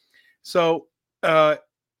big. So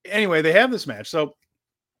anyway, they have this match. So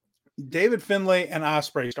David Finlay and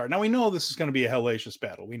Ospreay start. Now we know this is going to be a hellacious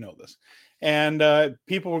battle. We know this. And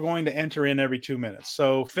people were going to enter in every 2 minutes.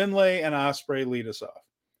 So Finlay and Ospreay lead us off.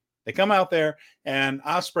 They come out there and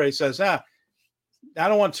Ospreay says, I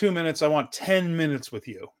don't want 2 minutes. I want 10 minutes with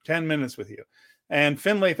you. 10 minutes with you. And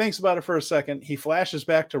Finlay thinks about it for a second. He flashes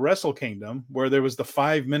back to Wrestle Kingdom, where there was the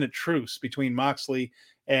 5-minute truce between Moxley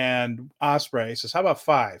and Ospreay. He says, how about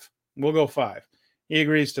 5? We'll go 5. He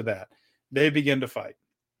agrees to that. They begin to fight.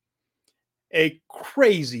 A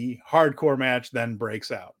crazy hardcore match then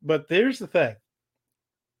breaks out. But there's the thing.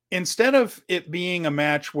 Instead of it being a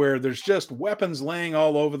match where there's just weapons laying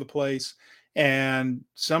all over the place and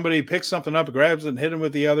somebody picks something up, grabs it, and hit him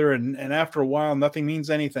with the other, and after a while, nothing means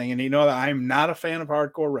anything. And you know that I'm not a fan of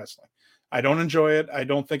hardcore wrestling. I don't enjoy it. I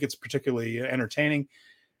don't think it's particularly entertaining.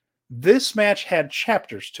 This match had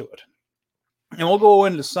chapters to it. And we'll go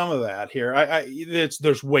into some of that here.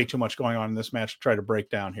 There's way too much going on in this match to try to break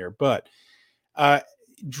down here. But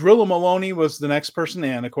Drilla Moloney was the next person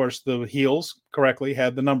in. Of course, the heels correctly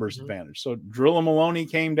had the numbers advantage. So Drilla Moloney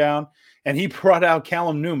came down, and he brought out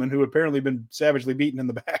Callum Newman, who had apparently been savagely beaten in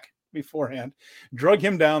the back beforehand, drug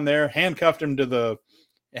him down there, handcuffed him to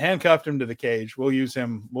the cage. We'll use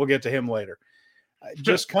him. We'll get to him later.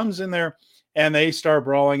 Just comes in there, and they start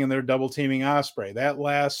brawling, and they're double teaming Ospreay. That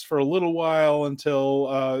lasts for a little while until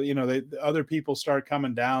the other people start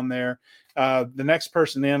coming down there. The next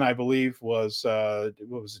person in, I believe, was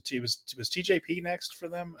what was it? Was TJP next for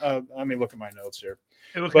them? Let me look at my notes here.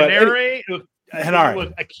 It was Henare. It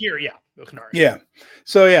was Akira. Yeah, it was Henare. Yeah.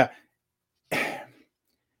 So yeah.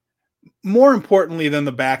 More importantly than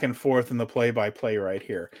the back and forth and the play-by-play right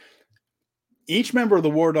here, each member of the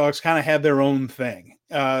War Dogs kind of had their own thing.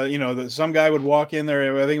 Some guy would walk in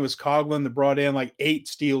there. I think it was Coughlin that brought in like 8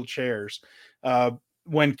 steel chairs.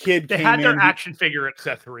 When Kidd they came had their in, action figure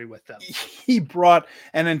accessory with them. He brought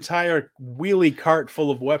an entire wheelie cart full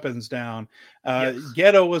of weapons down. Yes.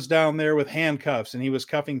 Ghetto was down there with handcuffs, and he was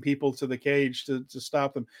cuffing people to the cage to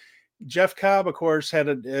stop them. Jeff Cobb, of course,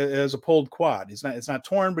 has a pulled quad. It's not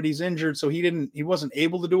torn, but he's injured, so he wasn't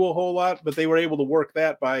able to do a whole lot. But they were able to work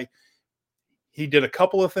that by he did a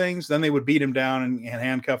couple of things. Then they would beat him down and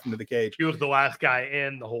handcuff him to the cage. He was the last guy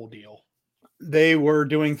in the whole deal. They were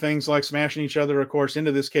doing things like smashing each other, of course,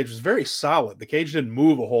 into this cage. It was very solid. The cage didn't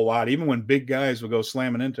move a whole lot, even when big guys would go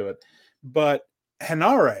slamming into it. But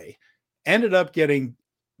Henare ended up getting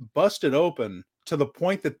busted open to the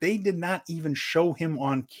point that they did not even show him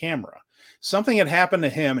on camera. Something had happened to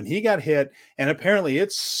him, and he got hit, and apparently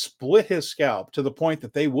it split his scalp to the point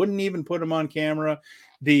that they wouldn't even put him on camera.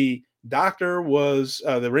 The doctor was,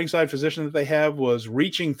 the ringside physician that they have, was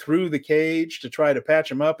reaching through the cage to try to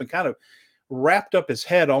patch him up and kind of wrapped up his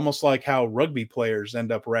head almost like how rugby players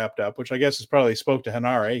end up wrapped up, which I guess is probably spoke to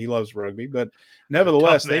Henare. He loves rugby, but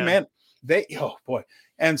nevertheless, oh boy.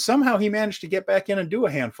 And somehow he managed to get back in and do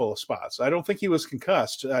a handful of spots. I don't think he was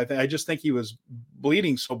concussed. I just think he was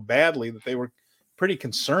bleeding so badly that they were pretty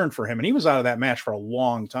concerned for him. And he was out of that match for a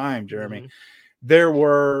long time, Jeremy. Mm-hmm. There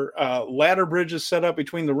were ladder bridges set up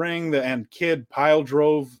between the ring, and Kidd pile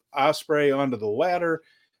drove Ospreay onto the ladder.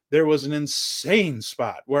 There was an insane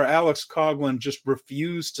spot where Alex Coughlin just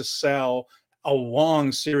refused to sell a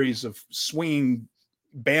long series of swinging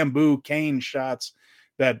bamboo cane shots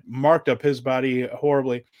that marked up his body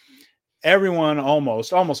horribly. Everyone,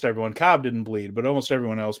 almost everyone, Cobb didn't bleed, but almost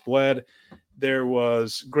everyone else bled. There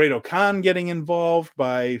was Great O'Khan getting involved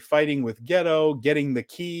by fighting with Ghetto, getting the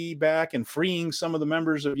key back and freeing some of the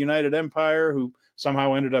members of United Empire who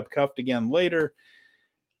somehow ended up cuffed again later.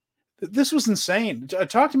 This was insane.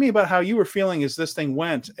 Talk to me about how you were feeling as this thing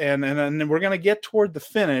went, and we're going to get toward the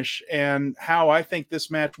finish and how I think this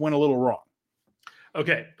match went a little wrong.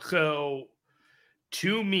 Okay, so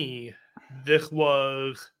to me, this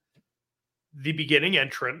was the beginning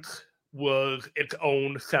entrance was its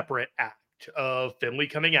own separate act of Finlay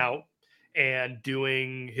coming out and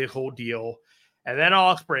doing his whole deal. And then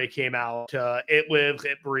Ospreay came out. It Lives,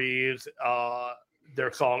 It Breathes,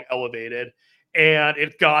 their song Elevated. And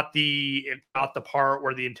it got the part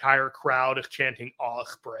where the entire crowd is chanting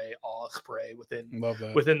Ospreay, Ospreay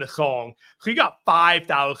within the song. So you got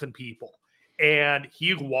 5,000 people. And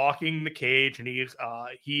he's walking the cage, and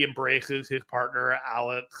he embraces his partner,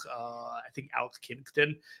 Alex, I think Alex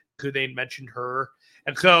Kingston, who they mentioned her.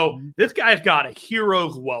 And so this guy's got a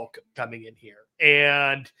hero's welcome coming in here.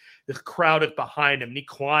 And this crowd is behind him, and he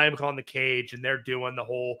climbs on the cage, and they're doing the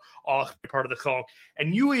whole Ospreay part of the song.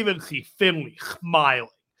 And you even see Finlay smiling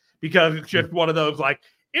because it's just one of those, like,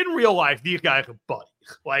 in real life, these guys are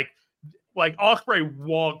buddies. Like Ospreay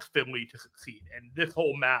wants Finlay to succeed, and this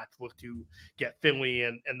whole match was to get Finlay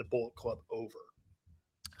and the Bullet Club over.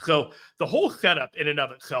 So the whole setup in and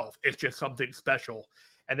of itself is just something special.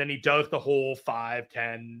 And then he does the whole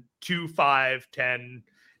 5-10, 2-5-10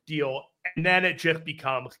 deal, and then it just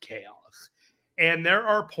becomes chaos. And there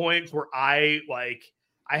are points where I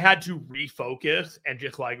had to refocus and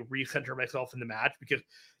just like recenter myself in the match because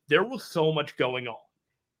there was so much going on.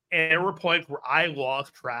 And there were points where I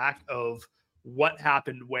lost track of what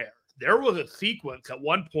happened where. There was a sequence at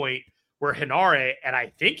one point where Henare, and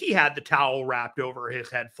I think he had the towel wrapped over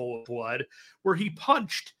his head full of blood, where he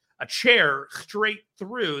punched a chair straight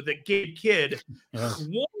through that Gabe Kidd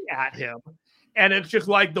swung at him. And it's just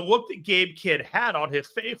like the look that Gabe Kidd had on his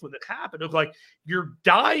face when it happened. It was like, you're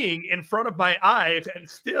dying in front of my eyes, and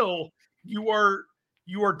still you are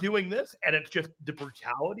doing this. And it's just the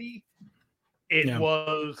brutality. It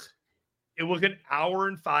was an hour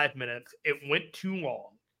and 5 minutes. It went too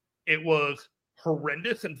long. It was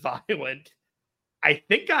horrendous and violent. I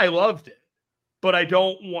think I loved it, but I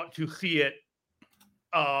don't want to see it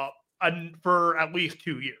for at least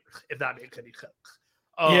 2 years, if that makes any sense.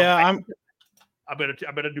 I'm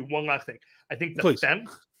gonna do one last thing. I think the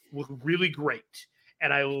fence was really great,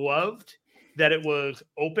 and I loved that it was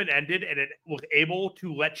open-ended and it was able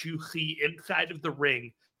to let you see inside of the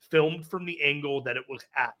ring, filmed from the angle that it was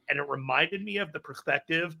at. And it reminded me of the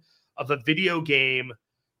perspective of a video game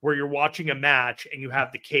where you're watching a match and you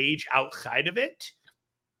have the cage outside of it,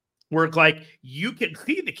 where it's like you can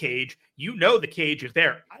see the cage, you know the cage is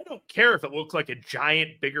there. I don't care if it looks like a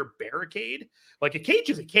giant, bigger barricade. Like, a cage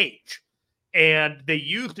is a cage. And they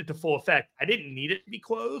used it to full effect. I didn't need it to be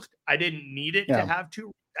closed. I didn't need it to have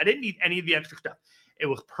I didn't need any of the extra stuff. It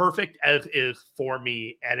was perfect as is for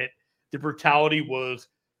me. And the brutality was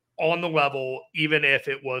on the level, even if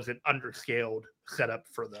it was an underscaled setup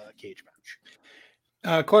for the cage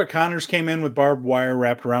match. Clark Connors came in with barbed wire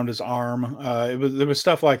wrapped around his arm. There was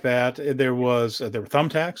stuff like that. There were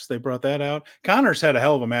thumbtacks. They brought that out. Connors had a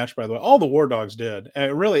hell of a match, by the way. All the War Dogs did.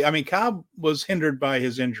 Really, I mean, Cobb was hindered by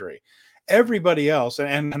his injury. Everybody else,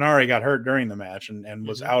 and Henare got hurt during the match and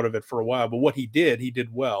was out of it for a while. But what he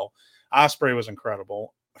did well. Ospreay was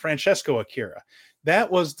incredible. Francesco Akira.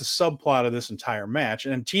 That was the subplot of this entire match.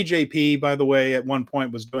 And TJP, by the way, at one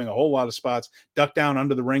point was doing a whole lot of spots, ducked down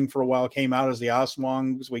under the ring for a while, came out as the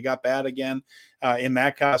Oswong. We got that again in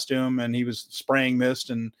that costume, and he was spraying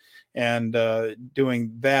mist and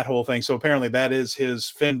doing that whole thing. So apparently that is his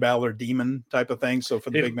Finn Balor demon type of thing. So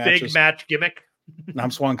for the big matches, big match gimmick,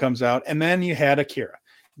 Namswang comes out, and then you had Akira.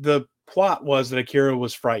 The plot was that Akira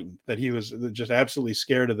was frightened, that he was just absolutely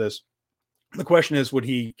scared of this. The question is, would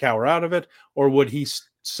he cower out of it, or would he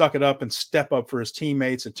suck it up and step up for his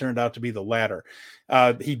teammates? It turned out to be the latter.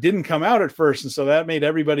 He didn't come out at first, and so that made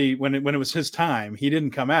everybody, when it was his time, he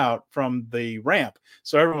didn't come out from the ramp.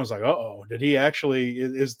 So everyone was like, uh-oh, did he actually,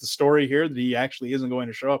 is the story here that he actually isn't going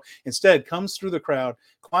to show up? Instead, comes through the crowd,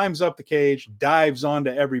 climbs up the cage, dives onto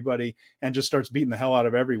everybody, and just starts beating the hell out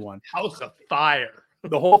of everyone. House of Fire.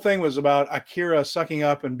 The whole thing was about Akira sucking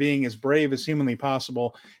up and being as brave as humanly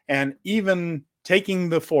possible, and even taking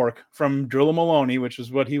the fork from Drilla Moloney, which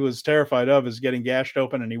is what he was terrified of, is getting gashed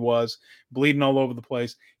open, and he was bleeding all over the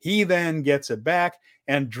place. He then gets it back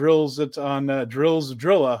and drills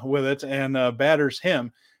Drilla with it and batters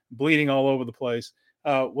him, bleeding all over the place.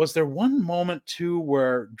 Was there one moment too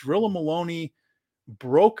where Drilla Moloney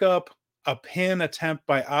broke up a pin attempt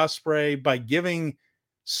by Ospreay by giving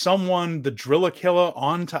someone the Drilla Killer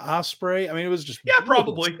onto Ospreay? I mean, it was just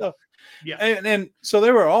probably stuff. Yeah, and so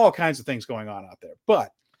there were all kinds of things going on out there.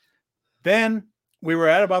 But then we were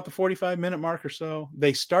at about the 45-minute mark or so.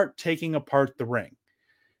 They start taking apart the ring.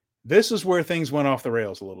 This is where things went off the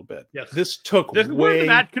rails a little bit. Yes. This is where the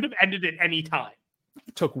match could have ended at any time.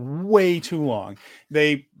 It took way too long.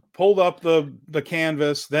 They pulled up the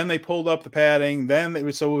canvas, then they pulled up the padding,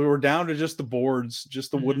 so we were down to just the boards,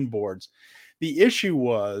 just the wooden boards. The issue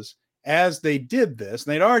was, as they did this,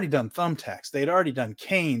 and they'd already done thumbtacks, they'd already done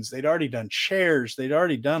canes, they'd already done chairs, they'd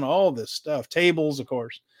already done all this stuff, tables, of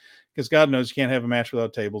course, because God knows you can't have a match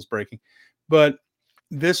without tables breaking. But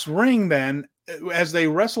this ring then, as they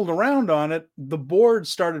wrestled around on it, the boards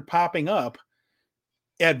started popping up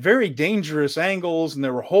at very dangerous angles, and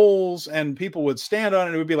there were holes, and people would stand on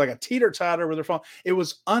it. It would be like a teeter-totter where they're falling. It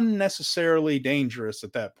was unnecessarily dangerous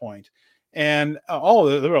at that point. And there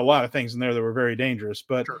were a lot of things in there that were very dangerous,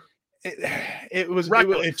 but sure.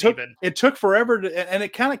 It took forever and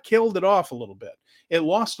it kind of killed it off a little bit. It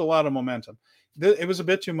lost a lot of momentum. It was a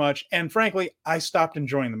bit too much. And frankly, I stopped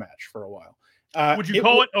enjoying the match for a while. Would you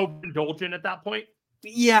call it overindulgent at that point?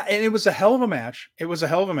 Yeah, and it was a hell of a match.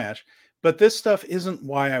 But this stuff isn't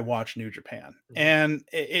why I watch New Japan. Mm-hmm. And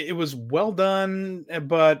it was well done,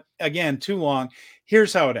 but again, too long.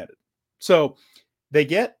 Here's how it ended. So they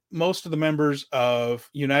get most of the members of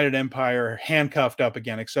United Empire handcuffed up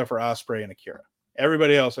again, except for Ospreay and Akira.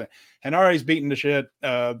 Everybody else, Henare's beaten to shit.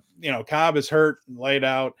 Cobb is hurt and laid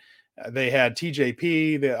out. They had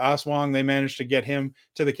TJP, the Aswang. They managed to get him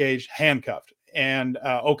to the cage handcuffed. And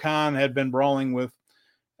Okan had been brawling with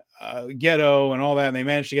Ghetto and all that, and they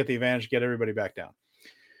managed to get the advantage, get everybody back down.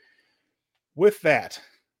 With that,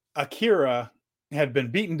 Akira had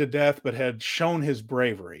been beaten to death, but had shown his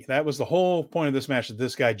bravery. That was the whole point of this match, that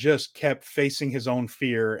this guy just kept facing his own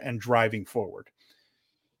fear and driving forward.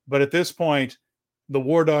 But at this point, the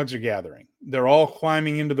War Dogs are gathering. They're all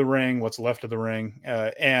climbing into the ring, what's left of the ring,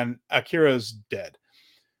 and Akira's dead.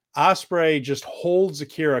 Ospreay just holds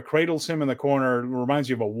Akira, cradles him in the corner. It reminds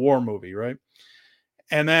you of a war movie, right?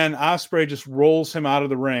 And then Ospreay just rolls him out of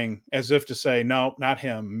the ring as if to say, no, not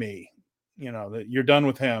him, me. You're done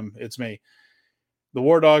with him. It's me. The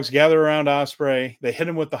War Dogs gather around Ospreay. They hit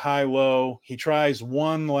him with the high-low. He tries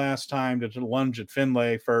one last time to lunge at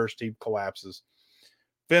Finlay first. He collapses.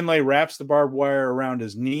 Finlay wraps the barbed wire around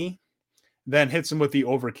his knee, then hits him with the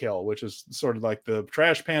overkill, which is sort of like the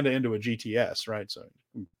trash panda into a GTS, right? So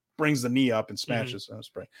he brings the knee up and smashes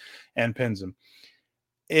Ospreay and pins him.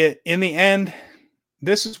 In the end,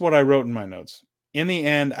 this is what I wrote in my notes. In the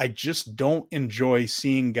end, I just don't enjoy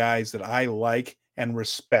seeing guys that I like and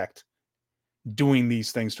respect doing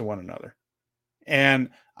these things to one another. And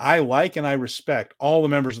I like and I respect all the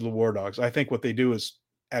members of the War Dogs. I think what they do is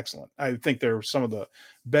excellent. I think they're some of the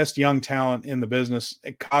best young talent in the business.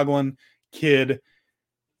 Coughlin, Kidd,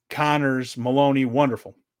 Connors, Moloney,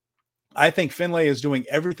 wonderful. I think Finlay is doing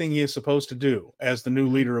everything he is supposed to do as the new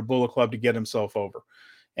leader of Bullet Club to get himself over.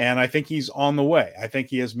 And I think he's on the way. I think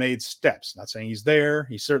he has made steps. Not saying he's there.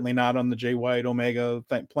 He's certainly not on the Jay White Omega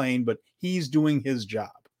plane, but he's doing his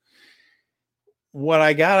job. What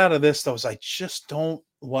I got out of this, though, is I just don't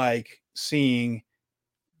like seeing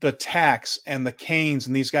the Tacks and the Canes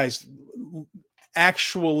and these guys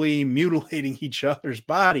actually mutilating each other's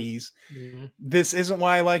bodies. Mm-hmm. This isn't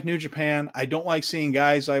why I like New Japan. I don't like seeing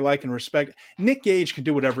guys I like and respect. Nick Gage can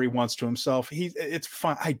do whatever he wants to himself. It's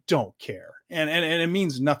fine. I don't care. And it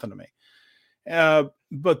means nothing to me.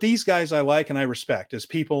 But these guys I like and I respect as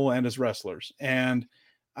people and as wrestlers. And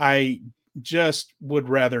I just would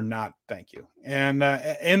rather not. Thank you. And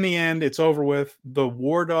in the end, it's over with. The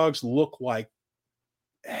War Dogs look like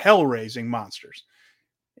hell-raising monsters.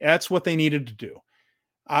 That's what they needed to do.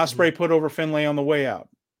 Ospreay put over Finlay on the way out.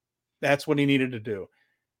 That's what he needed to do.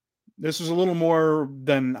 This was a little more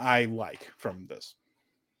than I like from this.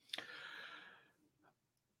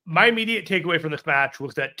 My immediate takeaway from this match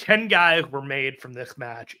was that 10 guys were made from this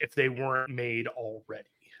match if they weren't made already.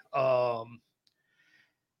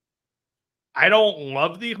 I don't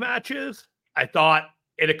love these matches. I thought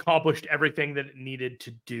it accomplished everything that it needed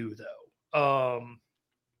to do, though.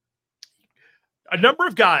 A number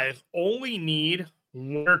of guys only need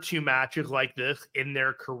one or two matches like this in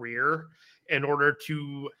their career in order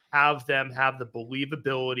to have them have the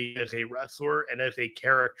believability as a wrestler and as a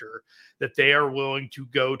character that they are willing to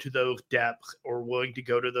go to those depths or willing to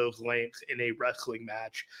go to those lengths in a wrestling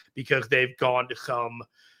match because they've gone to some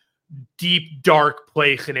deep, dark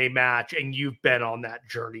place in a match and you've been on that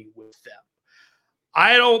journey with them.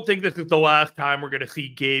 I don't think this is the last time we're going to see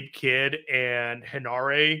Gabe Kidd and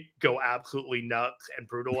Henare go absolutely nuts and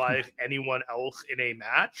brutalize anyone else in a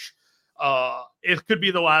match. It could be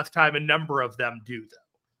the last time a number of them do,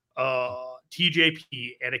 though.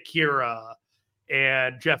 TJP and Akira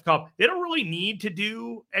and Jeff Cobb, they don't really need to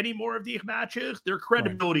do any more of these matches. Their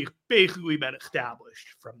credibility has basically been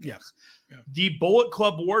established from this. Yes. Yeah. The Bullet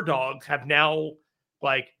Club War Dogs have now,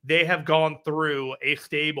 they have gone through a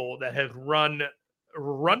stable that has run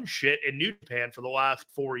shit in New Japan for the last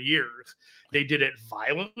 4 years. They did it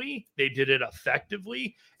violently, they did it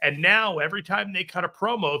effectively, and now every time they cut a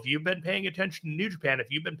promo, if you've been paying attention to New Japan, if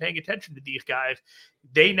you've been paying attention to these guys,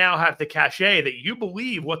 they now have the cachet that you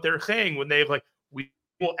believe what they're saying when they're like, we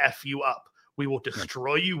will F you up. We will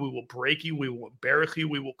destroy you. We will break you. We will embarrass you.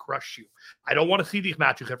 We will crush you. I don't want to see these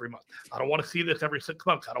matches every month. I don't want to see this every 6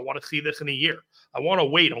 months. I don't want to see this in a year. I want to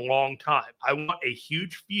wait a long time. I want a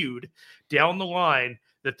huge feud down the line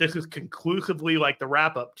that this is conclusively like the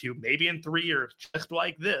wrap up to maybe in 3 years, just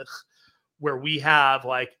like this, where we have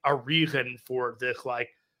a reason for this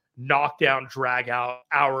knockdown, drag out,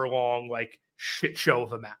 hour long shit show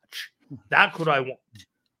of a match. That's what I want.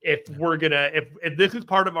 If this is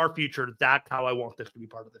part of our future, that's how I want this to be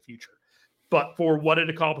part of the future. But for what it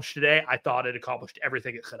accomplished today, I thought it accomplished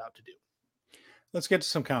everything it set out to do. Let's get to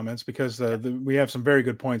some comments because we have some very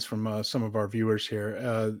good points from some of our viewers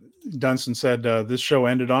here. Dunstan said this show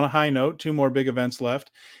ended on a high note. 2 more big events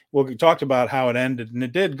left. Well, we talked about how it ended, and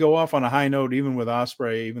it did go off on a high note, even with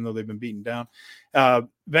Ospreay, even though they've been beaten down.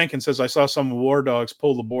 Venkin says, I saw some War Dogs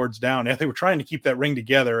pull the boards down. Yeah, they were trying to keep that ring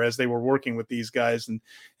together as they were working with these guys, and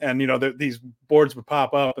these boards would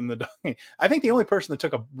pop up. And I think the only person that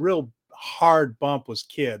took a real hard bump was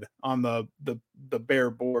Kidd on the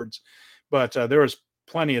bare boards. But there was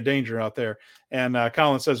plenty of danger out there. And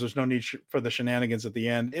Colin says there's no need for the shenanigans at the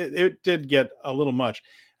end. It did get a little much.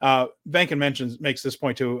 Venkin makes this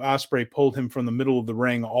point too. Ospreay pulled him from the middle of the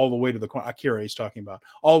ring all the way to the corner. Akira he's talking about.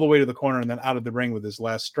 All the way to the corner and then out of the ring with his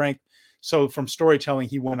last strength. So from storytelling,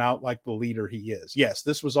 he went out like the leader he is. Yes,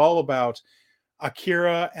 this was all about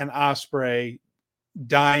Akira and Ospreay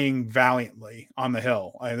dying valiantly on the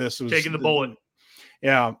hill. This was taking the bullet.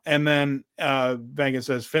 Yeah, and then Venkin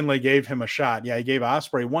says Finlay gave him a shot. Yeah, he gave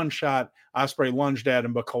Ospreay one shot. Ospreay lunged at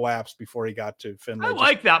him but collapsed before he got to Finlay. I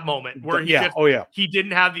like that moment where he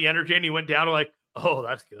didn't have the energy and he went down like, oh,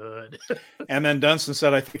 that's good. And then Dunstan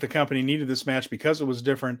said, I think the company needed this match because it was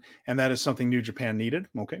different, and that is something New Japan needed.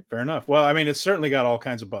 Okay, fair enough. Well, I mean, it's certainly got all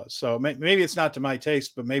kinds of buzz. So maybe it's not to my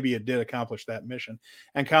taste, but maybe it did accomplish that mission.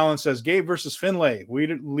 And Colin says, Gabe versus Finlay.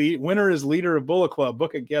 Winner is leader of Bullet Club.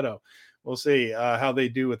 Book at Ghetto. We'll see how they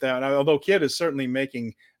do with that. Although Kidd is certainly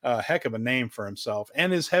making a heck of a name for himself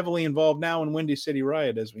and is heavily involved now in Windy City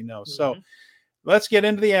Riot, as we know. Mm-hmm. So let's get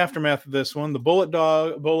into the aftermath of this one. The Bullet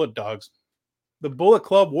Club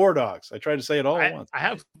War Dogs. I tried to say it all at once. I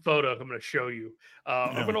have a photo I'm going to show you.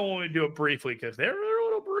 I'm going to only do it briefly because they're a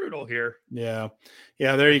little brutal here. Yeah.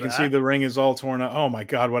 There you can see the ring is all torn up. Oh my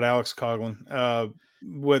God, what Alex Coughlin.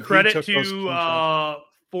 Credit to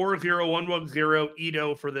 40110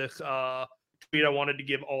 Ito for this tweet. I wanted to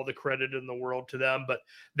give all the credit in the world to them, but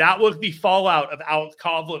that was the fallout of Alex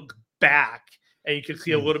Coughlin's back, and you can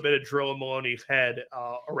see a little bit of Drilla Moloney's head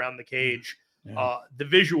around the cage. Yeah. The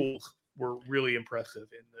visuals were really impressive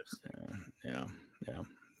in this. Yeah.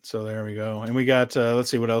 So there we go, and we got let's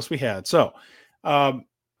see what else we had. So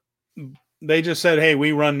they just said, "Hey,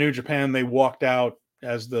 we run New Japan." They walked out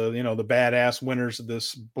as the badass winners of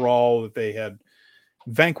this brawl that they had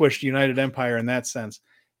vanquished United Empire in that sense.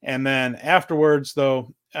 And then afterwards,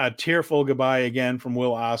 though, a tearful goodbye again from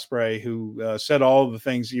Will Ospreay, who said all of the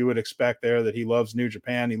things you would expect there, that he loves New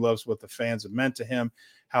Japan. He loves what the fans have meant to him,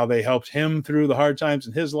 how they helped him through the hard times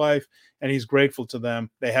in his life, and he's grateful to them.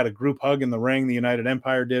 They had a group hug in the ring, the United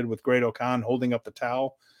Empire did, with Great-O-Khan holding up the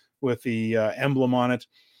towel with the emblem on it.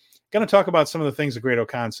 Going to talk about some of the things that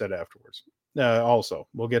Great-O-Khan said afterwards. Also,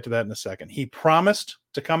 we'll get to that in a second. He promised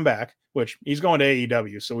to come back, which he's going to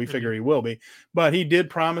AEW, so we figure he will be. But he did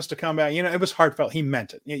promise to come back. It was heartfelt. He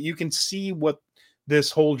meant it. You can see what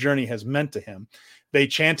this whole journey has meant to him. They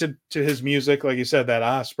chanted to his music, like you said, that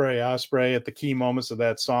Ospreay, Ospreay at the key moments of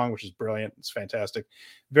that song, which is brilliant. It's fantastic.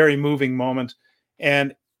 Very moving moment.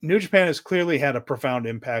 And New Japan has clearly had a profound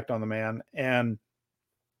impact on the man. And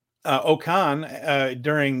O-Khan,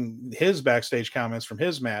 during his backstage comments from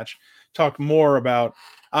his match, talked more about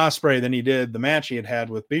Ospreay than he did the match he had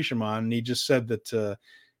with Bishamon. And he just said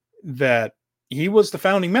that he was the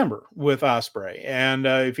founding member with Ospreay. And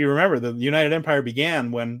if you remember, the United Empire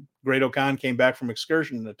began when Great-O-Khan came back from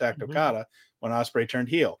excursion and attacked Okada when Ospreay turned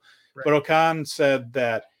heel. Right. But O-Khan said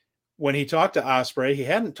that when he talked to Ospreay, he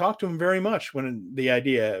hadn't talked to him very much when the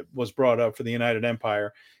idea was brought up for the United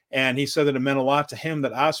Empire. And he said that it meant a lot to him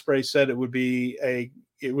that Ospreay said they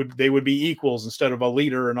would be equals instead of a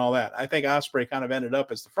leader and all that. I think Ospreay kind of ended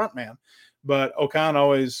up as the front man, but O-Khan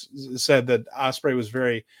always said that Ospreay was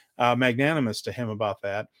very magnanimous to him about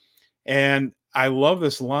that. And I love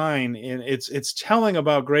this line, and it's telling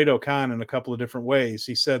about Great-O-Khan in a couple of different ways.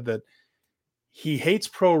 He said that he hates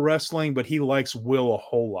pro wrestling, but he likes Will a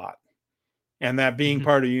whole lot. And that being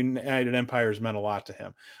part of United Empires meant a lot to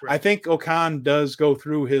him. Right. I think O-Khan does go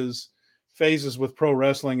through his phases with pro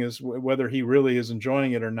wrestling, as whether he really is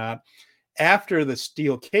enjoying it or not. After the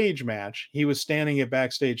steel cage match, he was standing at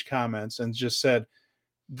backstage comments and just said,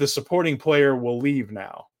 the supporting player will leave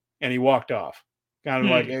now. And he walked off, kind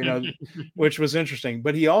of like, which was interesting.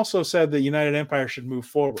 But he also said that United Empire should move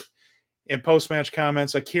forward. In post-match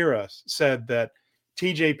comments, Akira said that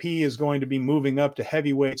TJP is going to be moving up to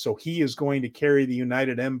heavyweight, so he is going to carry the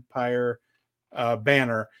United Empire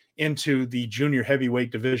banner into the junior heavyweight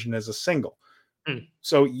division as a single.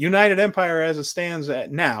 So United Empire, as it stands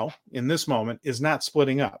at now, in this moment, is not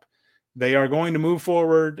splitting up. they are going to move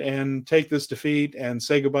forward and take this defeat and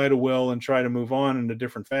say goodbye to Will and try to move on in a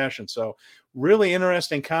different fashion. So really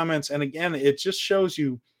interesting comments. And again, it just shows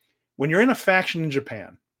you when you're in a faction in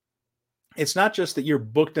Japan, it's not just that you're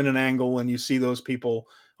booked in an angle and you see those people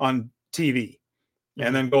on TV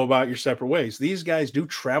and then go about your separate ways. These guys do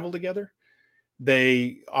travel together.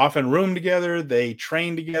 They often room together. They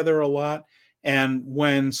train together a lot. And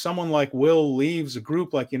when someone like Will leaves a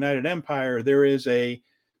group like United Empire, there is a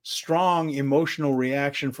strong emotional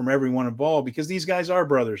reaction from everyone involved because these guys are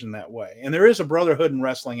brothers in that way. And there is a brotherhood in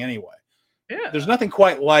wrestling anyway. Yeah. There's nothing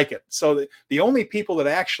quite like it. So the only people that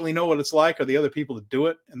actually know what it's like are the other people that do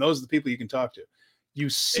it. And those are the people you can talk to. You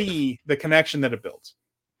see the connection that it builds.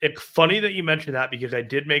 It's funny that you mentioned that because I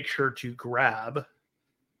did make sure to grab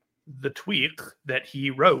the tweet that he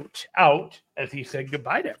wrote out as he said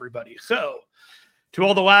goodbye to everybody. So, to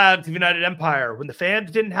all the lads of United Empire, when the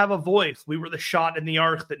fans didn't have a voice, we were the shot in the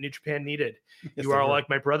arc that New Japan needed. Yes, you are all like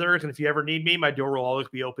my brothers, and if you ever need me, my door will always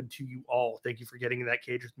be open to you all. Thank you for getting in that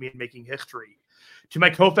cage with me and making history. To my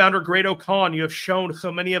co-founder, Great O'Khan, you have shown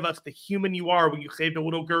so many of us the human you are when you saved a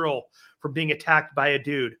little girl from being attacked by a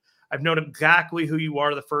dude. I've known exactly who you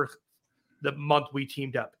are the month we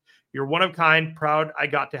teamed up. You're one of kind, proud I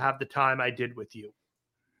got to have the time I did with you.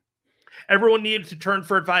 Everyone needs to turn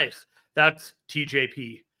for advice. That's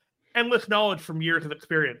TJP. Endless knowledge from years of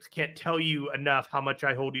experience. Can't tell you enough how much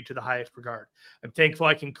I hold you to the highest regard. I'm thankful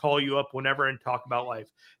I can call you up whenever and talk about life.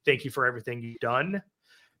 Thank you for everything you've done.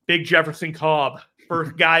 Big Jefferson Cobb,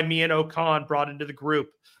 first guy me and O'Khan brought into the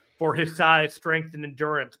group for his size, strength, and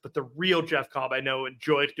endurance. But the real Jeff Cobb I know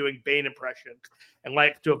enjoys doing Bane impressions and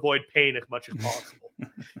likes to avoid pain as much as possible.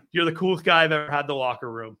 You're the coolest guy I've ever had in the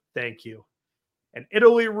locker room. Thank you. And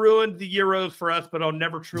Italy ruined the Euros for us, but I'll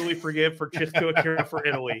never truly forgive Francesco Akira for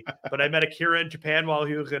Italy. But I met Akira in Japan while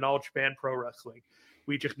he was in All Japan Pro Wrestling.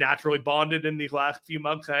 We just naturally bonded in these last few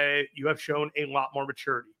months. You have shown a lot more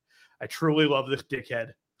maturity. I truly love this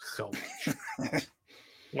dickhead so much.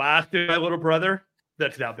 Last is my little brother,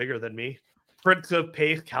 that's now bigger than me. Prince of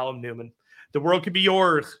Pace, Callum Newman. The world can be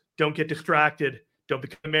yours. Don't get distracted. Don't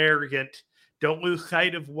become arrogant. Don't lose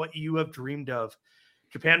sight of what you have dreamed of.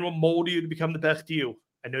 Japan will mold you to become the best you.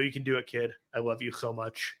 I know you can do it, kid. I love you so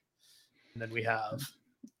much. And then we have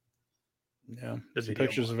some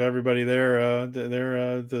pictures of everybody there.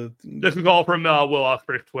 This is all from Will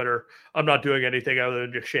Ospreay's Twitter. I'm not doing anything other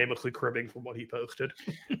than just shamelessly cribbing from what he posted.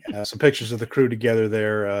 Some pictures of the crew together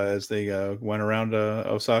there as they went around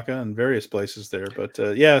Osaka and various places there. But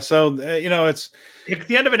so it's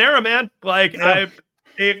the end of an era, man.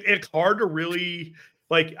 It's hard to really.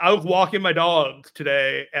 Like, I was walking my dogs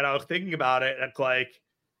today, and I was thinking about it, and it's like,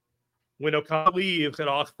 when Okada leaves and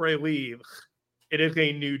Ospreay leaves, it is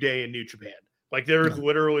a new day in New Japan. Like, there's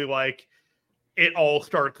literally, it all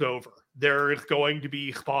starts over. There is going to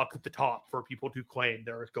be spots at the top for people to claim.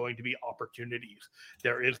 There is going to be opportunities.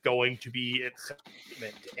 There is going to be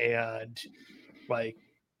excitement. And,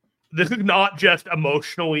 this is not just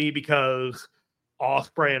emotionally because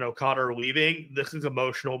Ospreay and Okada are leaving. This is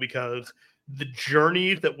emotional because the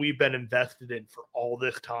journeys that we've been invested in for all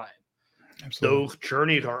this time, absolutely, those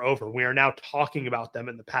journeys are over. We are now talking about them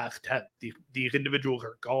in the past tense. These individuals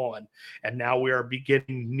are gone, and now we are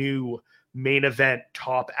beginning new main event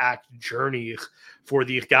top act journeys for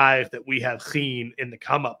these guys that we have seen in the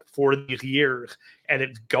come up for these years. And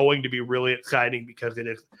it's going to be really exciting because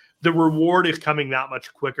the reward is coming that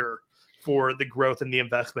much quicker for the growth and the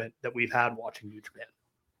investment that we've had watching New Japan.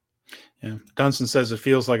 Yeah, Dunstan says it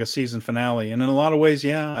feels like a season finale, and in a lot of ways,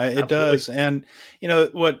 it does. And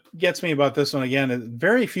what gets me about this one again is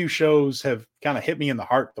very few shows have kind of hit me in the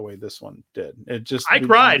heart the way this one did. I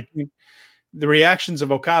cried. The reactions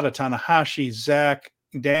of Okada, Tanahashi, Zack,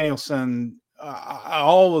 Danielson,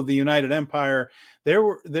 all of the United Empire.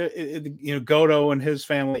 Goto and his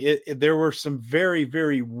family. There were some very,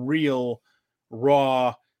 very real,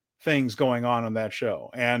 raw things going on in that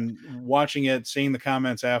show, and watching it, seeing the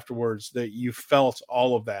comments afterwards, that you felt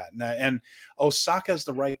all of that. And Osaka is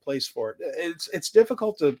the right place for it. It's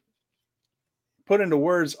difficult to put into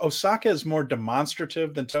words. Osaka is more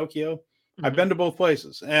demonstrative than Tokyo. Mm-hmm. I've been to both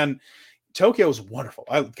places, and Tokyo is wonderful.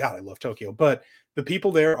 I love Tokyo, but the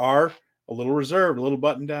people there are a little reserved, a little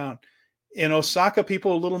buttoned down. In Osaka,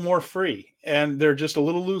 people are a little more free, and they're just a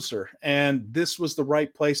little looser. And this was the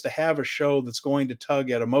right place to have a show that's going to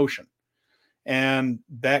tug at emotion. And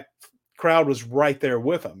that crowd was right there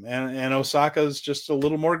with them. And Osaka is just a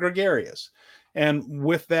little more gregarious. And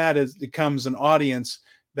with that, it comes an audience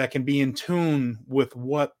that can be in tune with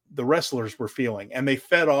what the wrestlers were feeling, and they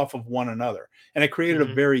fed off of one another, and it created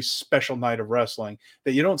a very special night of wrestling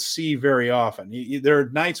that you don't see very often. There are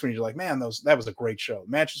nights when you're like, man, that was a great show.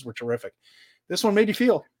 Matches were terrific. This one made you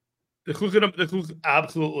feel. This was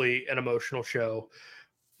absolutely an emotional show.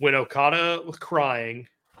 When Okada was crying,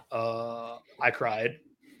 I cried.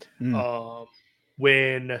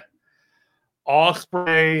 When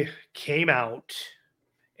Ospreay came out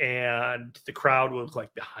and the crowd was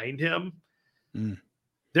like behind him,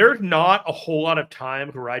 there's not a whole lot of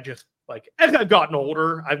times where I just like, as I've gotten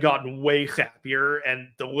older, I've gotten way sappier, and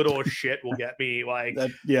the littlest shit will get me like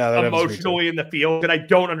emotionally in the field, and I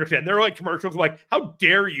don't understand. There are like commercials like, how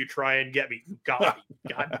dare you try and get me? You got me.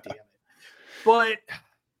 God damn it. But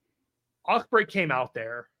Ospreay came out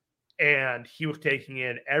there and he was taking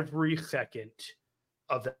in every second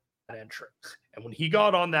of that entrance. And when he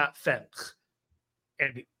got on that fence,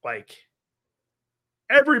 and like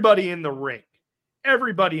everybody in the ring,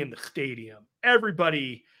 everybody in the stadium,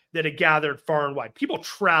 everybody that had gathered far and wide, people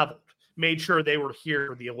traveled, made sure they were here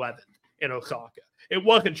for the 11th in Osaka. It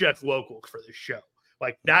wasn't just locals for this show.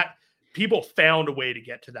 Like that, people found a way to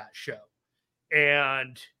get to that show.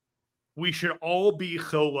 And we should all be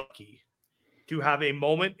so lucky to have a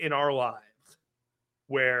moment in our lives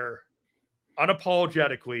where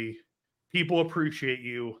unapologetically people appreciate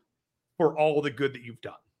you for all the good that you've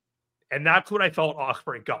done. And that's what I felt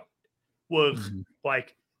Ospreay got, was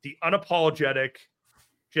like the unapologetic,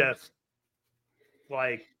 just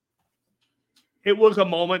like, it was a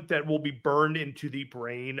moment that will be burned into the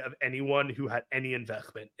brain of anyone who had any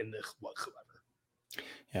investment in this whatsoever.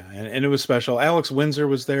 Yeah, and it was special. Alex Windsor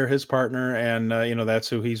was there, his partner, and that's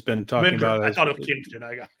who he's been talking about. I thought it was Kingston.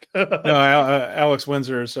 No, Alex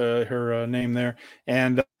Windsor is her name there,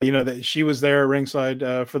 and that she was there ringside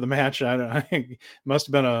for the match. I think it must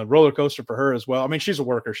have been a roller coaster for her as well. I mean, she's a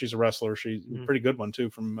worker, she's a wrestler, she's a pretty good one too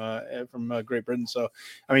from Great Britain. So,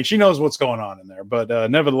 I mean, she knows what's going on in there. But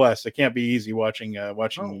nevertheless, it can't be easy watching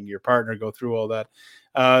your partner go through all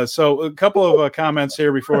that. So, a couple of comments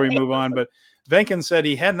here before we move on, but. Venkin said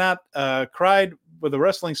he had not cried with a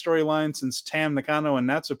wrestling storyline since Tam Nakano and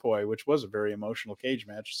Natsupoi, which was a very emotional cage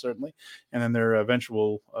match, certainly. And then their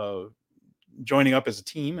eventual joining up as a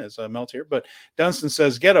team, as Melt here. But Dunstan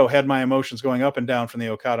says, Ghetto had my emotions going up and down from the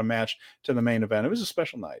Okada match to the main event. It was a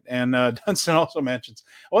special night. And Dunstan also mentions,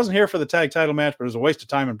 I wasn't here for the tag title match, but it was a waste of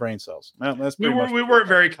time and brain cells. Well, that's we weren't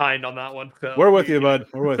very kind on that one. So. We're with you, bud.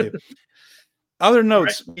 We're with you. Other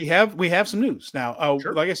notes, right. we have some news now.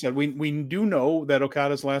 Sure. Like I said, we do know that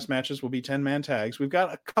Okada's last matches will be 10-man tags. We've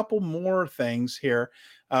got a couple more things here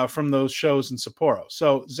from those shows in Sapporo.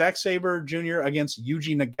 So Zack Sabre Jr. against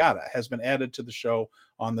Yuji Nagata has been added to the show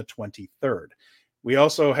on the 23rd. We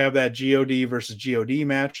also have that GOD versus GOD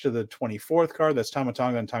match to the 24th card. That's Tama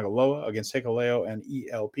Tonga and Tagaloa against Hikuleo and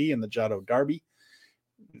ELP in the Jado Derby.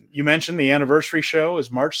 You mentioned the anniversary show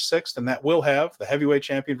is March 6th, and that will have the heavyweight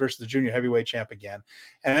champion versus the junior heavyweight champ again.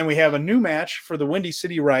 And then we have a new match for the Windy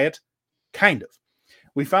City Riot, kind of.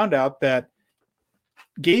 We found out that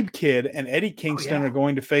Gabe Kidd and Eddie Kingston are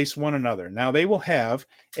going to face one another. Now, they will have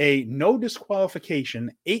a no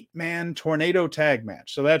disqualification 8-man tornado tag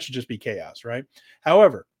match. So that should just be chaos, right?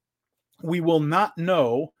 However, we will not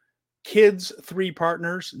know Kidd's 3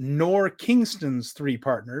 partners nor Kingston's 3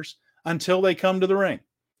 partners until they come to the ring.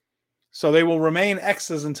 So they will remain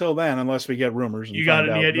X's until then, unless we get rumors. And you got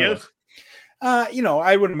any ideas?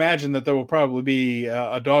 I would imagine that there will probably be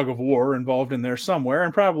a dog of war involved in there somewhere,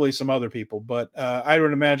 and probably some other people. But I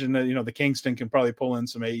would imagine that the Kingston can probably pull in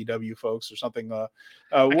some AEW folks or something. Where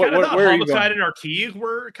Homicide and Ortiz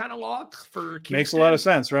were kind of locked for Kingston. Makes a lot of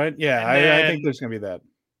sense, right? Yeah, I think there's going to be that.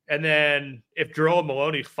 And then if Drilla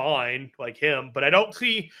Moloney's fine, like him, but I don't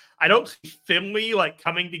see Finlay like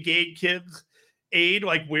coming to Gabe Kidd's aid,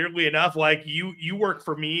 like weirdly enough, like you work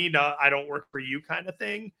for me, no, I don't work for you kind of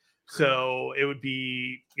thing. So it would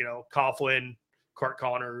be, Coughlin,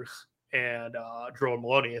 Connors, and Drilla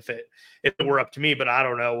Moloney if it were up to me, but I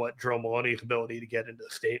don't know what Drilla Moloney's ability to get into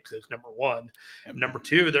the States is, number one. And number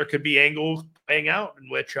two, there could be angles playing out in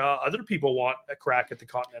which other people want a crack at the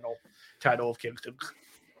Continental title of Kingston.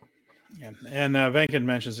 Yeah. And Venkin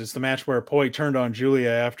mentions it's the match where Poi turned on Julia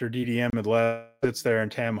after DDM had left, sits there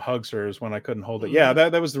and Tam hugs her is when I couldn't hold it. Yeah,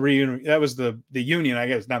 that was the reunion. That was the union, I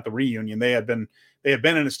guess, not the reunion. They had been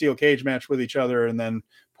in a steel cage match with each other, and then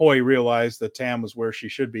Poi realized that Tam was where she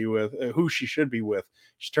should be with, who she should be with.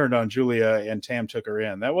 She turned on Julia and Tam took her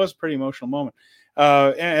in. That was a pretty emotional moment.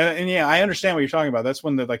 And yeah, I understand what you're talking about. That's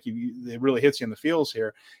when it really hits you in the feels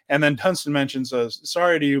here. And then Dunstan mentions,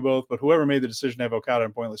 sorry to you both, but whoever made the decision to have Okada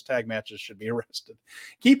in pointless tag matches should be arrested.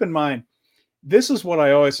 Keep in mind, this is what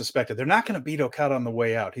I always suspected. They're not going to beat Okada on the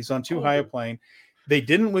way out. He's on too high a plane. They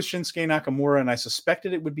didn't with Shinsuke Nakamura, and I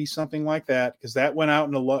suspected it would be something like that because that went out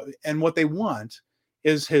in and what they want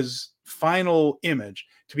is his final image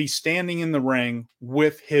to be standing in the ring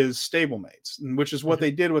with his stablemates, which is what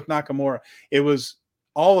they did with Nakamura. It was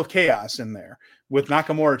all of chaos in there with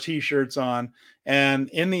Nakamura t-shirts on. And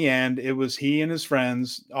in the end, it was he and his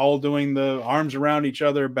friends all doing the arms around each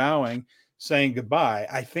other, bowing, saying goodbye.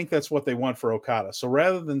 I think that's what they want for Okada. So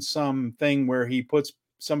rather than something where he puts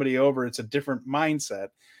somebody over, it's a different mindset.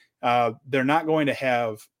 They're not going to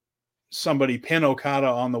have somebody pin Okada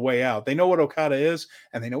on the way out. They know what Okada is,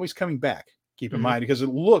 and they know he's coming back. Keep in mind, because it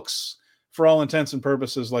looks, for all intents and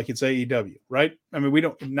purposes, like it's AEW, right? I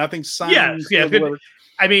mean, nothing signed. Yes.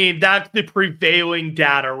 I mean, that's the prevailing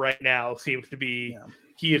data right now. Seems to be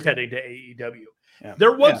he is heading to AEW. Yeah.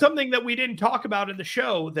 There was something that we didn't talk about in the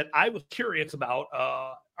show that I was curious about.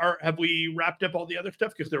 Have we wrapped up all the other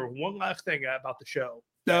stuff? Because there was one last thing about the show.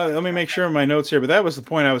 Let me make sure my notes here, but that was the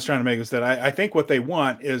point I was trying to make, is that I think what they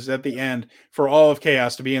want is at the end for all of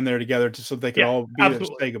Chaos to be in there together so they can all be there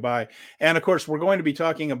to say goodbye. And of course, we're going to be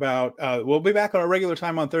talking about, we'll be back on our regular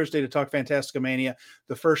time on Thursday to talk Fantasticomania.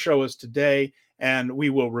 The first show is today, and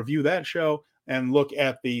we will review that show and look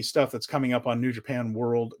at the stuff that's coming up on New Japan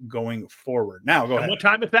World going forward. Now, go ahead. What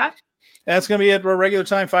time is that? That's going to be at our regular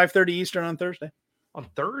time, 5:30 Eastern on Thursday. On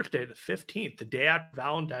Thursday, the 15th, the day after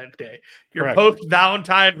Valentine's Day. Your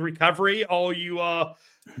post-Valentine's recovery, all you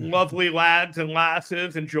lovely lads and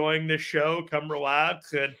lasses enjoying this show, come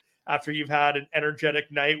relax. And after you've had an energetic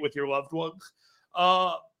night with your loved ones.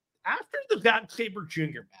 After the Zack Sabre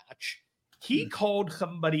Jr. match, he called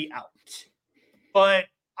somebody out. But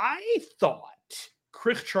I thought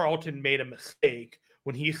Chris Charlton made a mistake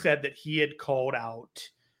when he said that he had called out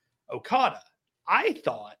Okada. I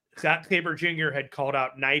thought Zack Sabre Jr. had called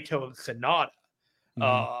out Naito and Sonata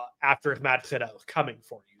after his match said, I was coming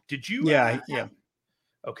for you. Did you? Yeah.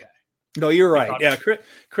 Okay. No, you're right. Yeah,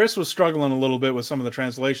 Chris was struggling a little bit with some of the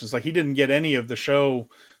translations. Like, he didn't get any of the show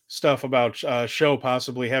stuff about show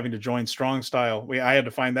possibly having to join Strong Style. I had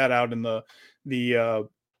to find that out in the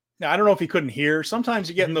I don't know if he couldn't hear. Sometimes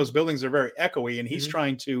you get in those buildings, they're very echoey, and he's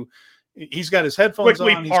trying to, he's got his headphones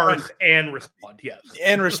quickly on. Parse and respond, yes.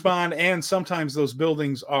 And respond, and sometimes those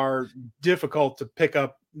buildings are difficult to pick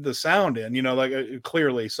up the sound in,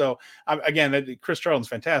 clearly. So, again, Chris Charlton's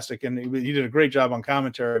fantastic, and he did a great job on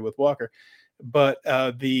commentary with Walker. But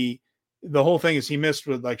the whole thing is he missed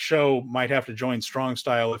with, like, Show might have to join Strong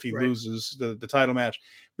Style if he loses the title match.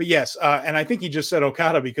 But yes, and I think he just said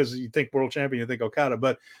Okada because you think world champion, you think Okada.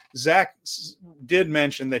 But Zack did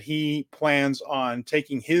mention that he plans on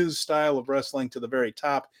taking his style of wrestling to the very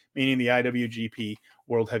top, meaning the IWGP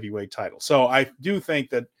World Heavyweight title. So I do think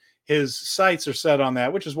that his sights are set on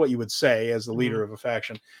that, which is what you would say as the leader of a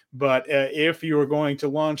faction. But if you were going to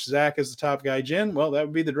launch Zack as the top guy, Jin, well, that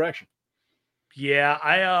would be the direction. Yeah,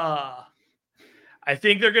 I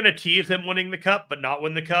think they're going to tease him winning the cup, but not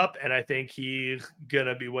win the cup. And I think he's going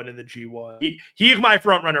to be winning the G1. He's my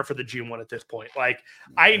front runner for the G1 at this point. Like,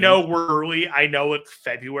 I know we're early. I know it's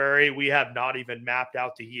February. We have not even mapped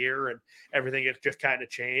out the year, and everything has just kind of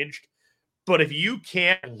changed. But if you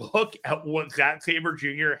can't look at what Zack Sabre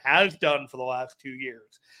Jr. has done for the last 2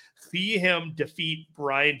 years, see him defeat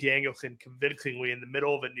Bryan Danielson convincingly in the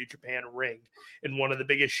middle of a New Japan ring in one of the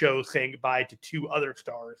biggest shows, saying goodbye to two other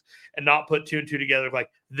stars, and not put two and two together, like,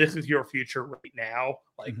 this is your future right now.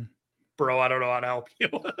 Like, bro, I don't know how to help you.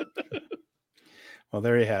 Well,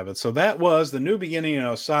 there you have it. So that was the new beginning in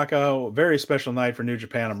Osaka. A very special night for New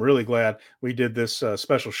Japan. I'm really glad we did this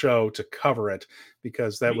special show to cover it,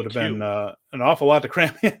 because that would have been an awful lot to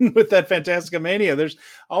cram in with that Fantasticomania. There's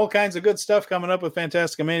all kinds of good stuff coming up with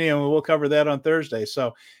Fantasticomania, and we'll cover that on Thursday.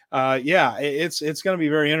 So, it's going to be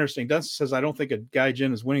very interesting. Dustin says, I don't think a guy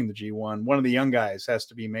Jin is winning the G1. One of the young guys has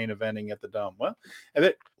to be main eventing at the Dome. Well,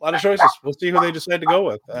 a lot of choices. We'll see who they decide to go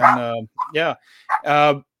with.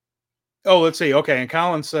 And, let's see. Okay. And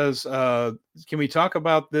Colin says, can we talk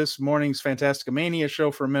about this morning's Fantasticomania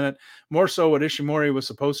show for a minute? More so what Ishimori was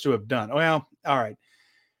supposed to have done. Well, all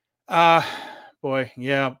right. Boy.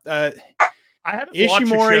 Yeah. I haven't watched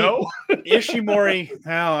the show. Ishimori.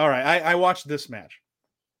 Well, all right. I watched this match.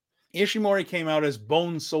 Ishimori came out as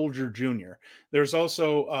Bone Soldier Jr. There's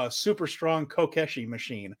also a super strong Kokeshi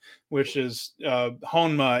machine, which is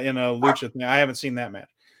Honma in a lucha thing. I haven't seen that match.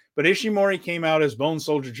 But Ishimori came out as Bone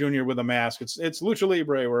Soldier Jr. with a mask. It's Lucha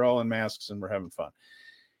Libre. We're all in masks and we're having fun.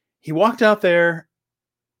 He walked out there,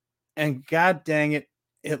 and god dang it,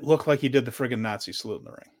 it looked like he did the friggin' Nazi salute in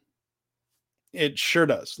the ring. It sure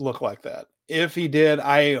does look like that. If he did,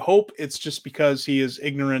 I hope it's just because he is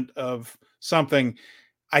ignorant of something.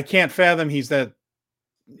 I can't fathom he's that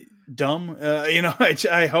dumb.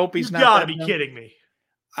 I hope he's not. You gotta be kidding me.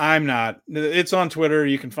 I'm not. It's on Twitter.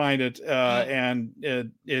 You can find it. And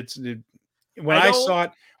when I saw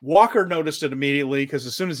it, Walker noticed it immediately because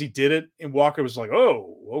as soon as he did it, and Walker was like,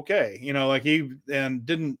 "Oh, okay," and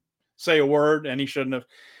didn't say a word, and he shouldn't have.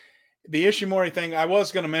 The Ishimori thing, I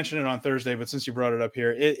was going to mention it on Thursday, but since you brought it up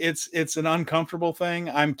here, it's an uncomfortable thing.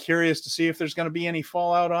 I'm curious to see if there's going to be any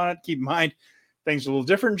fallout on it. Keep in mind, things are a little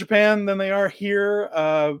different in Japan than they are here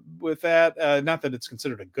with that. Not that it's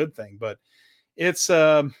considered a good thing, but it's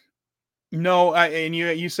no.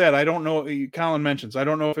 You said, I don't know. Colin mentions, I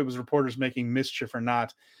don't know if it was reporters making mischief or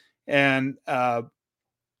not. And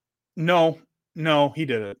no, he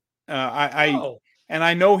did it. And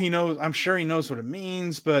I know he knows. I'm sure he knows what it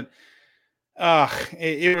means, but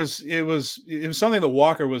it was something that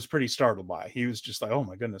Walker was pretty startled by. He was just like, "Oh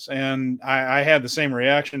my goodness!" And I had the same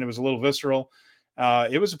reaction. It was a little visceral.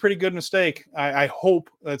 It was a pretty good mistake. I hope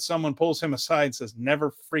that someone pulls him aside and says,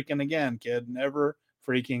 "Never freaking again, kid. Never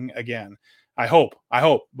freaking again." I hope,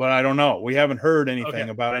 but I don't know. We haven't heard anything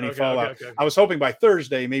about any fallout. Okay. I was hoping by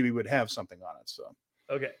Thursday maybe we'd have something on it. So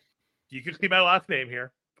okay, you can see my last name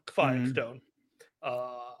here, Finestone.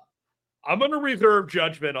 I'm going to reserve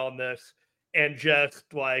judgment on this and just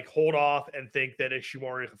hold off and think that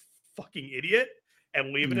Ishimori is a fucking idiot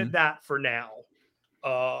and leave it at that for now.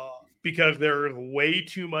 Because there is way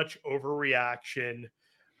too much overreaction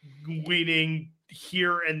leaning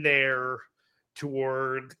here and there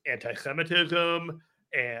toward anti-Semitism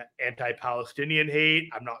and anti-Palestinian hate.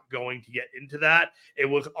 I'm not going to get into that. It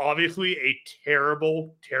was obviously a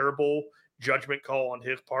terrible, terrible judgment call on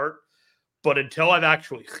his part. But until I've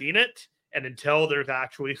actually seen it, and until there's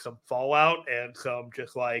actually some fallout and some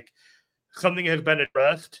something has been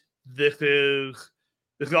addressed, this is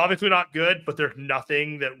obviously not good, but there's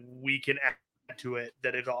nothing that we can add to it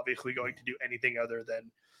that is obviously going to do anything other than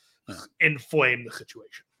inflame the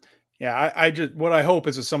situation. Yeah, I just, what I hope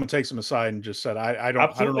is that someone takes him aside and just said, I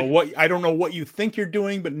don't know what you think you're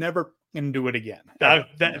doing, but never can do it again.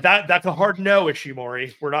 That's a hard no,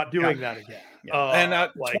 Ishimori. We're not doing that again. Yeah.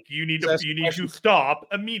 You need to stop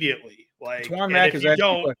immediately. Twan Mac is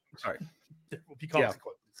asking, sorry, there will be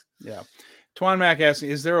consequences. Yeah. Twan Mac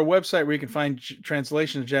asking, is there a website where you can find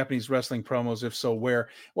translation of Japanese wrestling promos? If so, where?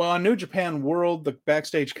 Well, on New Japan World, the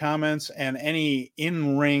backstage comments and any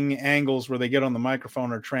in-ring angles where they get on the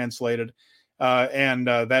microphone are translated. And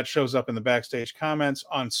that shows up in the backstage comments.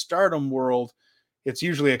 On Stardom World, it's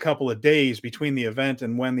usually a couple of days between the event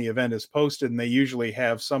and when the event is posted, and they usually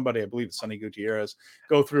have somebody, I believe it's Sonny Gutierrez,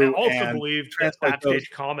 go through. I also believe that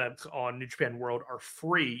backstage comments on New Japan World are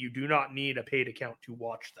free. You do not need a paid account to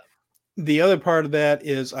watch them. The other part of that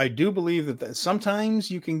is I do believe that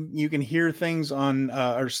sometimes you can hear things on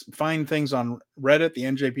or find things on Reddit, the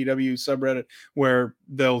NJPW subreddit, where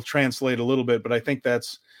they'll translate a little bit, but I think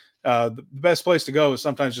that's the best place to go is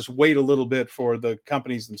sometimes just wait a little bit for the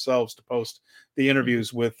companies themselves to post the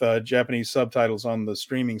interviews with Japanese subtitles on the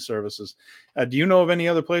streaming services. Do you know of any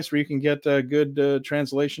other place where you can get good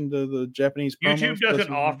translation to the Japanese promos? YouTube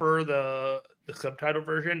doesn't offer the subtitle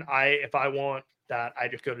version. If I want that, I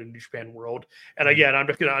just go to New Japan World. And again, I'm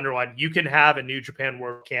just going to underline, you can have a New Japan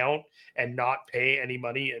World account and not pay any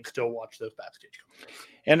money and still watch those backstage comments.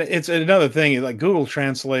 And it's another thing, like Google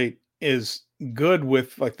Translate is good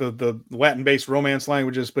with the Latin-based Romance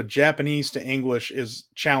languages, but Japanese to English is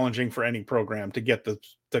challenging for any program to get the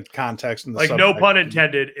context and the no pun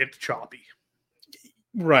intended, it's choppy.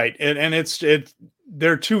 Right. And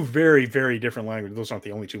they're two very, very different languages. Those aren't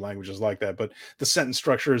the only two languages like that, but the sentence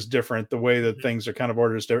structure is different. The way that things are kind of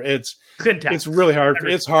ordered is different. It's really hard.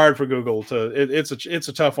 It's hard for Google it's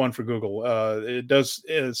a tough one for Google. It does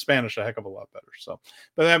Spanish a heck of a lot better. So,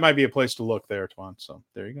 but that might be a place to look there, Twan. So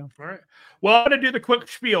there you go. All right. Well, I'm going to do the quick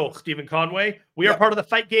spiel, Steven Conway. We are part of the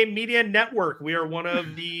Fight Game Media Network. We are one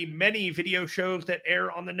of the many video shows that air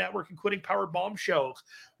on the network, including Power Bomb shows,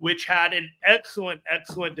 which had an excellent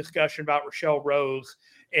discussion about Rochelle Rose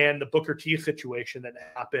and the Booker T situation that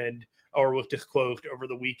happened or was disclosed over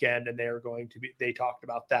the weekend. And they talked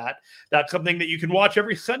about that. That's something that you can watch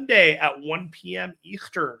every Sunday at 1 p.m.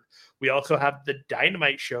 Eastern. We also have the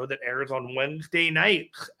Dynamite show that airs on Wednesday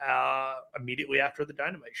nights, immediately after the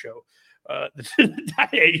Dynamite show,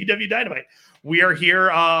 AEW Dynamite. We are here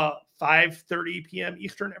 5:30 p.m.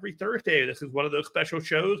 Eastern every Thursday. This is one of those special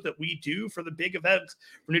shows that we do for the big events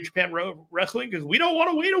for New Japan Wrestling because we don't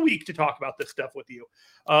want to wait a week to talk about this stuff with you.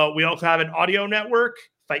 We also have an audio network,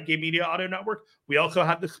 Fight Game Media Audio Network. We also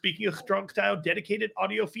have the Speaking of Strong Style dedicated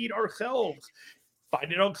audio feed ourselves.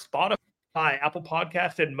 Find it on Spotify, Apple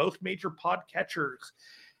Podcasts, and most major podcatchers.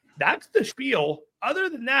 that's the spiel. Other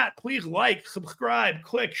than that, please like, subscribe,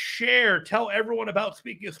 click, share, tell everyone about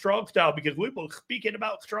Speaking of Strong Style, because we will speak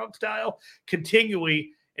about Strong Style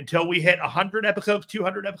continually until we hit 100 episodes,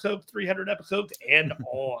 200 episodes, 300 episodes, and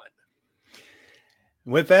on.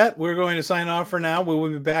 With that, we're going to sign off for now. We will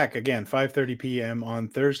be back again, 5:30 p.m. on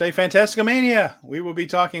Thursday. Fantasticomania. We will be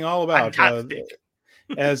talking all about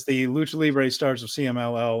as the Lucha Libre stars of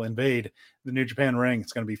CMLL invade the New Japan ring.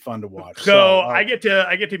 It's going to be fun to watch. So I get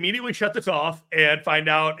to immediately shut this off and find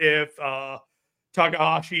out if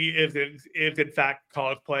Takahashi is in fact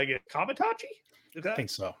cosplaying as Kamitachi. I think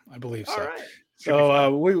so. I believe so. All right.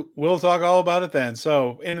 So we'll talk all about it then.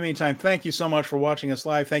 So in the meantime, thank you so much for watching us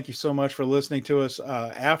live. Thank you so much for listening to us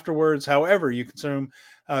afterwards. However you consume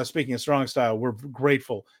Speaking of Strong Style, we're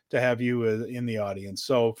grateful to have you in the audience.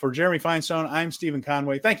 So for Jeremy Finestone, I'm Steven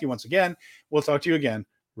Conway. Thank you once again. We'll talk to you again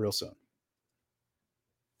real soon.